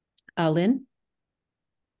Lynn?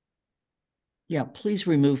 Yeah, please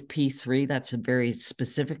remove P3. That's a very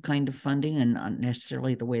specific kind of funding and not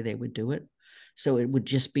necessarily the way they would do it. So it would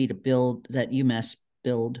just be to build that UMass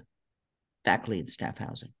build faculty and staff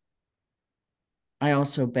housing. I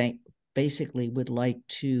also basically would like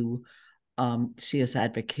to see us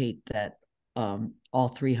advocate that all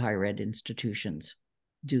 3 higher ed institutions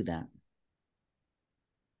do that.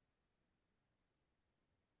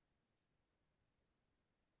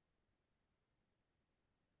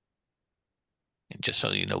 And just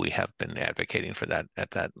so you know, we have been advocating for that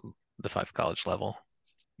at the 5 college level.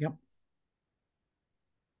 Yep.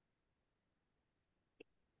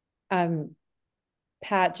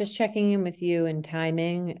 Pat, just checking in with you and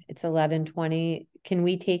timing. It's 11:20. Can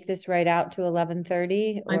we take this right out to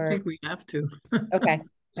 11:30? I think we have to. Okay.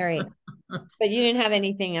 All right. But you didn't have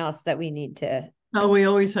anything else that we need to. Oh, we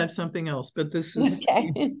always have something else, but this is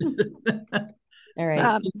okay. All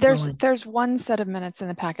right. There's one set of minutes in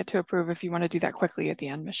the packet to approve if you want to do that quickly at the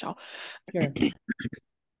end, Michelle. Sure.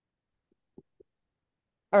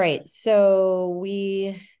 All right. So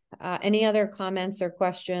we Any other comments or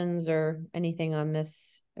questions or anything on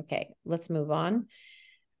this? Okay, let's move on.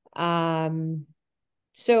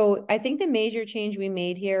 So I think the major change we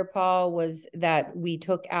made here, Paul, was that we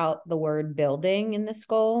took out the word building in this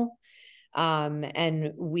goal.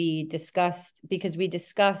 And we discussed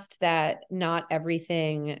that not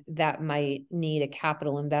everything that might need a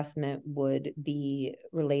capital investment would be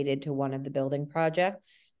related to one of the building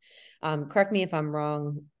projects. Correct me if I'm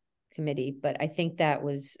wrong, committee, but I think that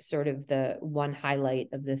was sort of the one highlight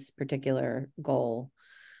of this particular goal.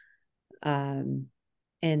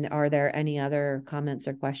 And are there any other comments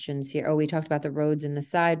or questions here? Oh, we talked about the roads and the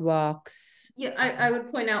sidewalks. Yeah, I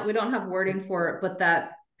would point out, we don't have wording for it, but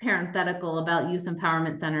that parenthetical about youth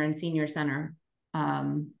empowerment center and senior center,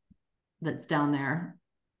 that's down there,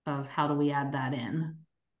 of how do we add that in?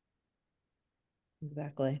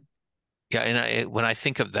 Exactly. Yeah, and when I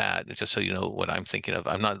think of that, just so you know what I'm thinking of,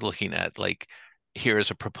 I'm not looking at like, here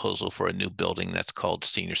is a proposal for a new building that's called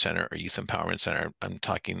Senior Center or Youth Empowerment Center.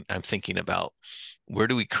 I'm thinking about, where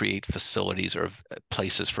do we create facilities or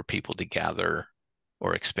places for people to gather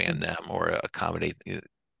or expand them or accommodate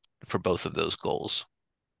for both of those goals?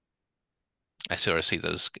 I sort of see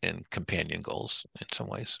those in companion goals in some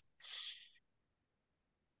ways,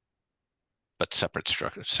 but separate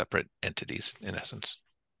structures, separate entities in essence.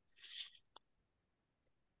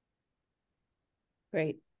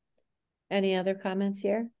 Great. Any other comments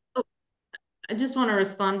here? I just want to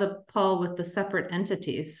respond to Paul with the separate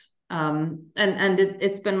entities.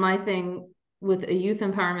 It's been my thing with a youth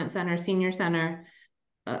empowerment center, senior center.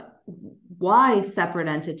 Why separate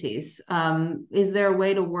entities? Is there a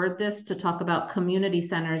way to word this to talk about community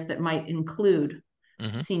centers that might include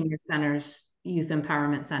senior centers, youth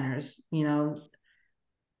empowerment centers? You know,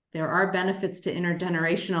 there are benefits to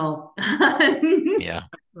intergenerational. Yeah.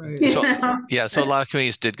 Right. So so a lot of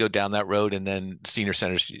communities did go down that road, and then senior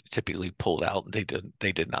centers typically pulled out. They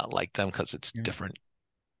did not like them because it's different,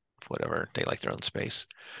 whatever, they like their own space.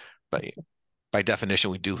 But by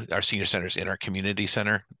definition, we do our senior centers in our community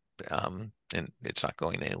center, and it's not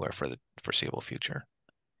going anywhere for the foreseeable future.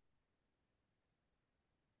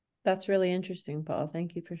 That's really interesting, Paul.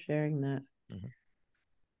 Thank you for sharing that.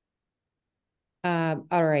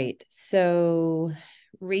 All right, so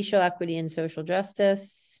racial equity and social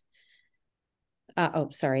justice. Oh,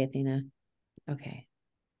 sorry, Athena. Okay.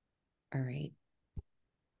 All right.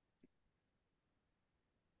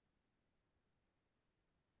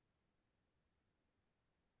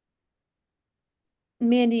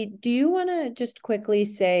 Mandy, do you want to just quickly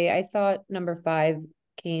say, I thought number 5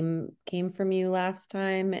 came from you last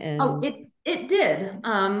time, and it did.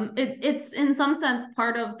 It's in some sense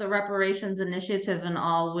part of the reparations initiative and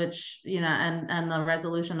all, which, you know, and the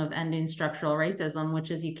resolution of ending structural racism,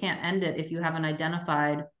 which is you can't end it if you haven't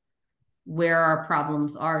identified where our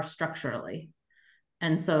problems are structurally.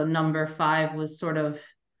 And so number 5 was sort of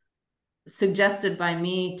suggested by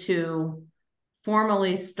me to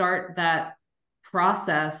formally start that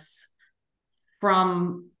process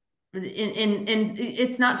from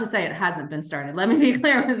it's not to say it hasn't been started. Let me be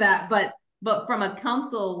clear with that. But from a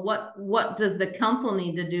council, what does the council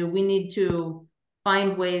need to do? We need to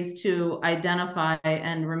find ways to identify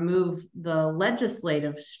and remove the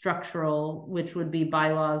legislative structural, which would be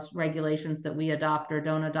bylaws, regulations that we adopt or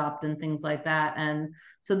don't adopt, and things like that. And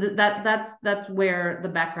so that's where the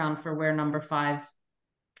background for where number 5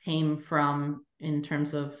 came from in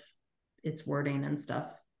terms of its wording and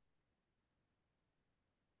stuff.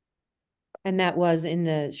 And that was in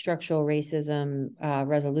the structural racism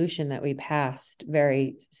resolution that we passed,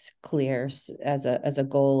 very clear as a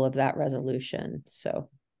goal of that resolution. So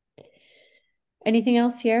anything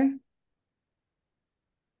else here?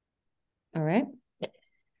 All right.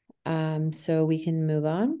 So we can move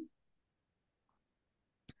on.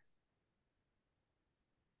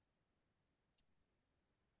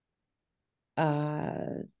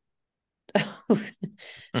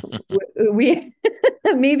 We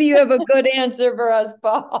maybe you have a good answer for us,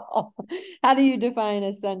 Paul. How do you define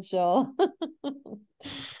essential?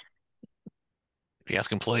 If you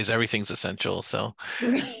ask employees, everything's essential. So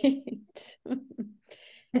Right.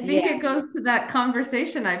 I think it goes to that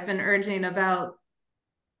conversation I've been urging about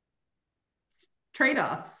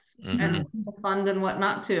trade-offs and what to fund and what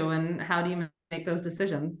not to, and how do you make those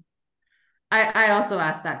decisions? I also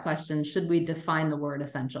asked that question, should we define the word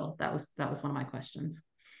essential? That was one of my questions.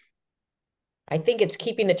 I think it's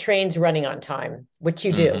keeping the trains running on time, which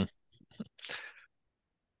you do.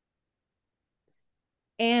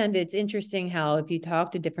 And it's interesting how if you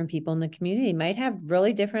talk to different people in the community, you might have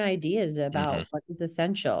really different ideas about what is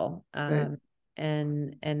essential. Right.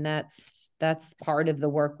 And that's part of the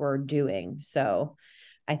work we're doing. So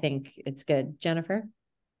I think it's good. Jennifer?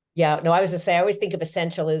 Yeah, no, I was to say, I always think of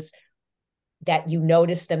essential as that you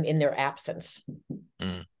notice them in their absence.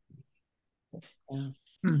 Mm.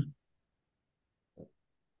 Hmm.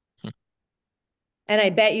 And I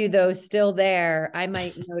bet you, though, still there, I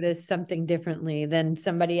might notice something differently than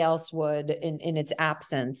somebody else would in its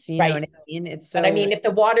absence. You know Right. what I mean? It's so, But I mean, if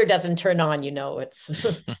the water doesn't turn on, you know, it's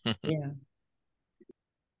yeah.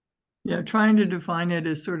 Yeah, trying to define it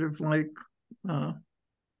is sort of like,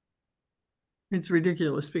 it's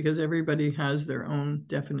ridiculous because everybody has their own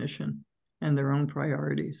definition and their own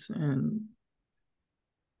priorities. And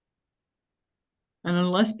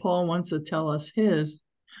unless Paul wants to tell us his,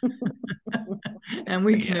 and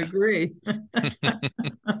we can Yeah. agree.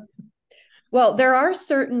 Well, there are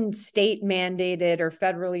certain state mandated or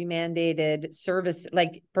federally mandated service,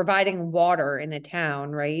 like providing water in a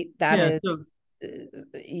town, right? That Yeah, is, so-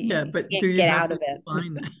 Yeah, but do you get have out to of it.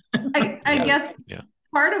 define that? I Yeah, guess yeah.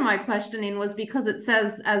 part of my questioning was because it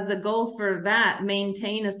says as the goal for that,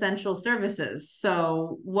 maintain essential services.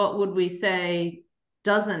 So what would we say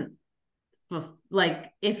doesn't,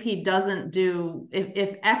 like, if he doesn't do,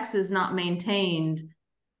 if X is not maintained,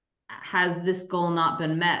 has this goal not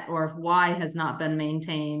been met? Or if Y has not been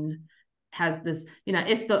maintained, has this, you know,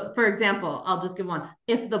 if the, for example, I'll just give one,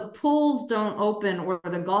 if the pools don't open or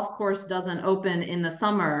the golf course doesn't open in the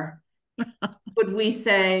summer, would we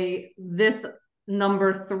say this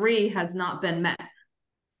number 3 has not been met?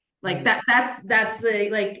 Like Right. that's the,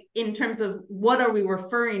 like, in terms of what are we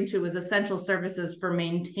referring to as essential services for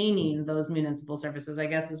maintaining those municipal services, I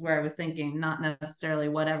guess is where I was thinking, not necessarily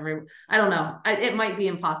whatever. I don't know. It might be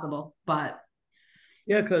impossible, but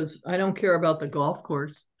Yeah, because I don't care about the golf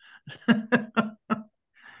course.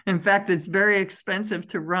 In fact, it's very expensive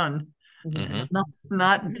to run, Mhm.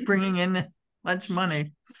 not bringing in much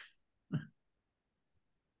money.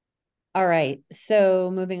 All right.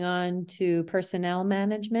 So moving on to personnel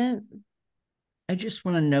management. I just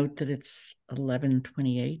want to note that it's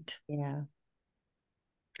 11:28. Yeah.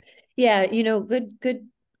 Yeah, you know, good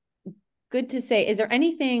to say. Is there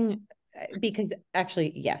anything, because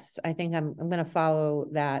actually, yes, I think I'm going to follow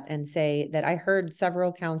that and say that I heard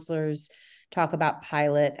several counselors talk about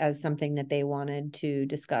pilot as something that they wanted to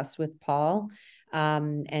discuss with Paul.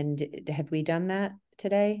 And had we done that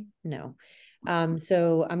today? No.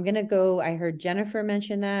 So I'm going to go, I heard Jennifer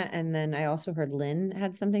mention that, and then I also heard Lynn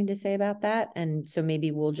had something to say about that. And so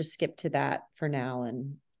maybe we'll just skip to that for now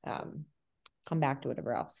and come back to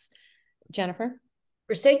whatever else. Jennifer?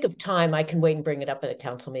 for sake of time, I can wait and bring it up at a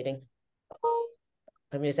council meeting.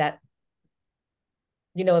 I mean, is that,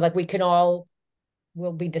 you know, like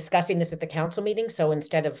we'll be discussing this at the council meeting. So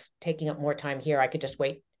instead of taking up more time here, I could just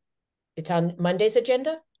wait. It's on Monday's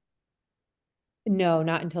agenda? No,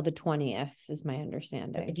 not until the 20th is my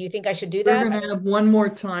understanding. Do you think I should do We're that? gonna have one more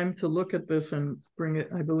time to look at this and bring it,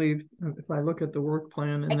 I believe, if I look at the work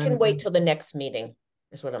plan. And I then can wait till the next meeting,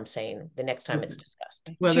 is what I'm saying, the next time it's discussed.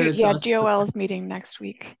 whether it's Yeah, us. GOL is meeting next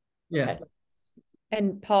week. Yeah, Okay.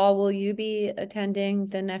 And Paul, will you be attending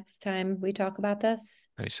the next time we talk about this?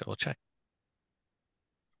 Let me double check.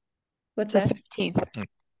 What's The that? 15th.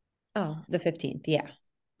 Oh, the 15th. Yeah.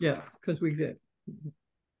 yeah, because we did.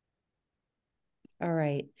 All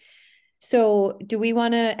right. So do we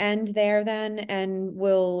want to end there then and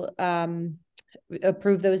we'll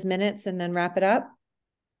approve those minutes and then wrap it up?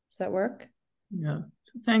 Does that work? Yeah.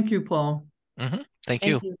 Thank you, Paul. Mm-hmm. Thank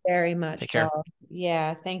you. Thank you very much, Take care. Paul.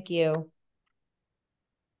 Yeah, thank you.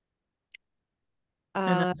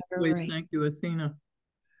 And as always, right. thank you, Athena.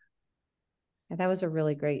 Yeah, that was a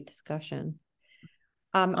really great discussion.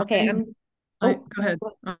 Okay, Go ahead.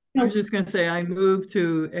 I no. was just going to say, I move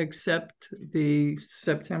to accept the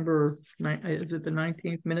September, is it the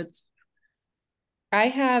 19th minutes? I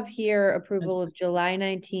have here approval of July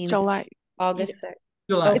 19th, July. August 6th.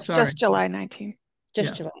 July, It's sorry. just July 19th.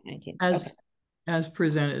 Just Yeah. July 19th. As, Okay. as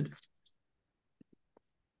presented. Is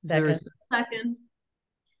there a second.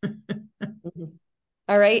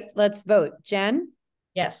 All right, let's vote. Jen,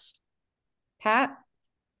 Yes. Pat,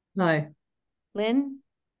 Aye. Lynn,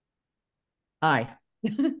 Aye.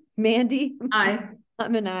 Mandy. Aye.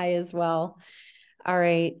 I'm an aye as well. All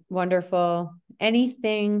right, wonderful.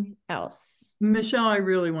 Anything else? Michelle, I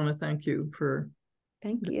really want to thank you for,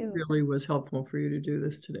 Thank it you. really was helpful for you to do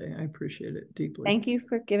this today. I appreciate it deeply. Thank you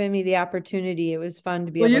for giving me the opportunity. It was fun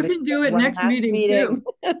to be Well, able you to can do it one next last meeting too.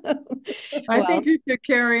 I Well, think you should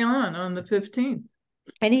carry on the 15th.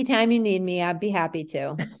 anytime you need me, I'd be happy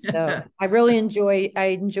to. So I really enjoy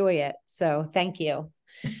it. So thank you.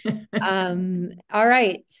 All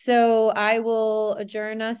right. So I will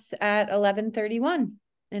adjourn us at 11:31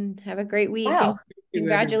 and have a great week. Wow.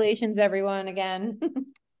 Congratulations, everyone, again.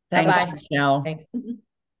 Thanks, Bye-bye. Michelle. Thanks.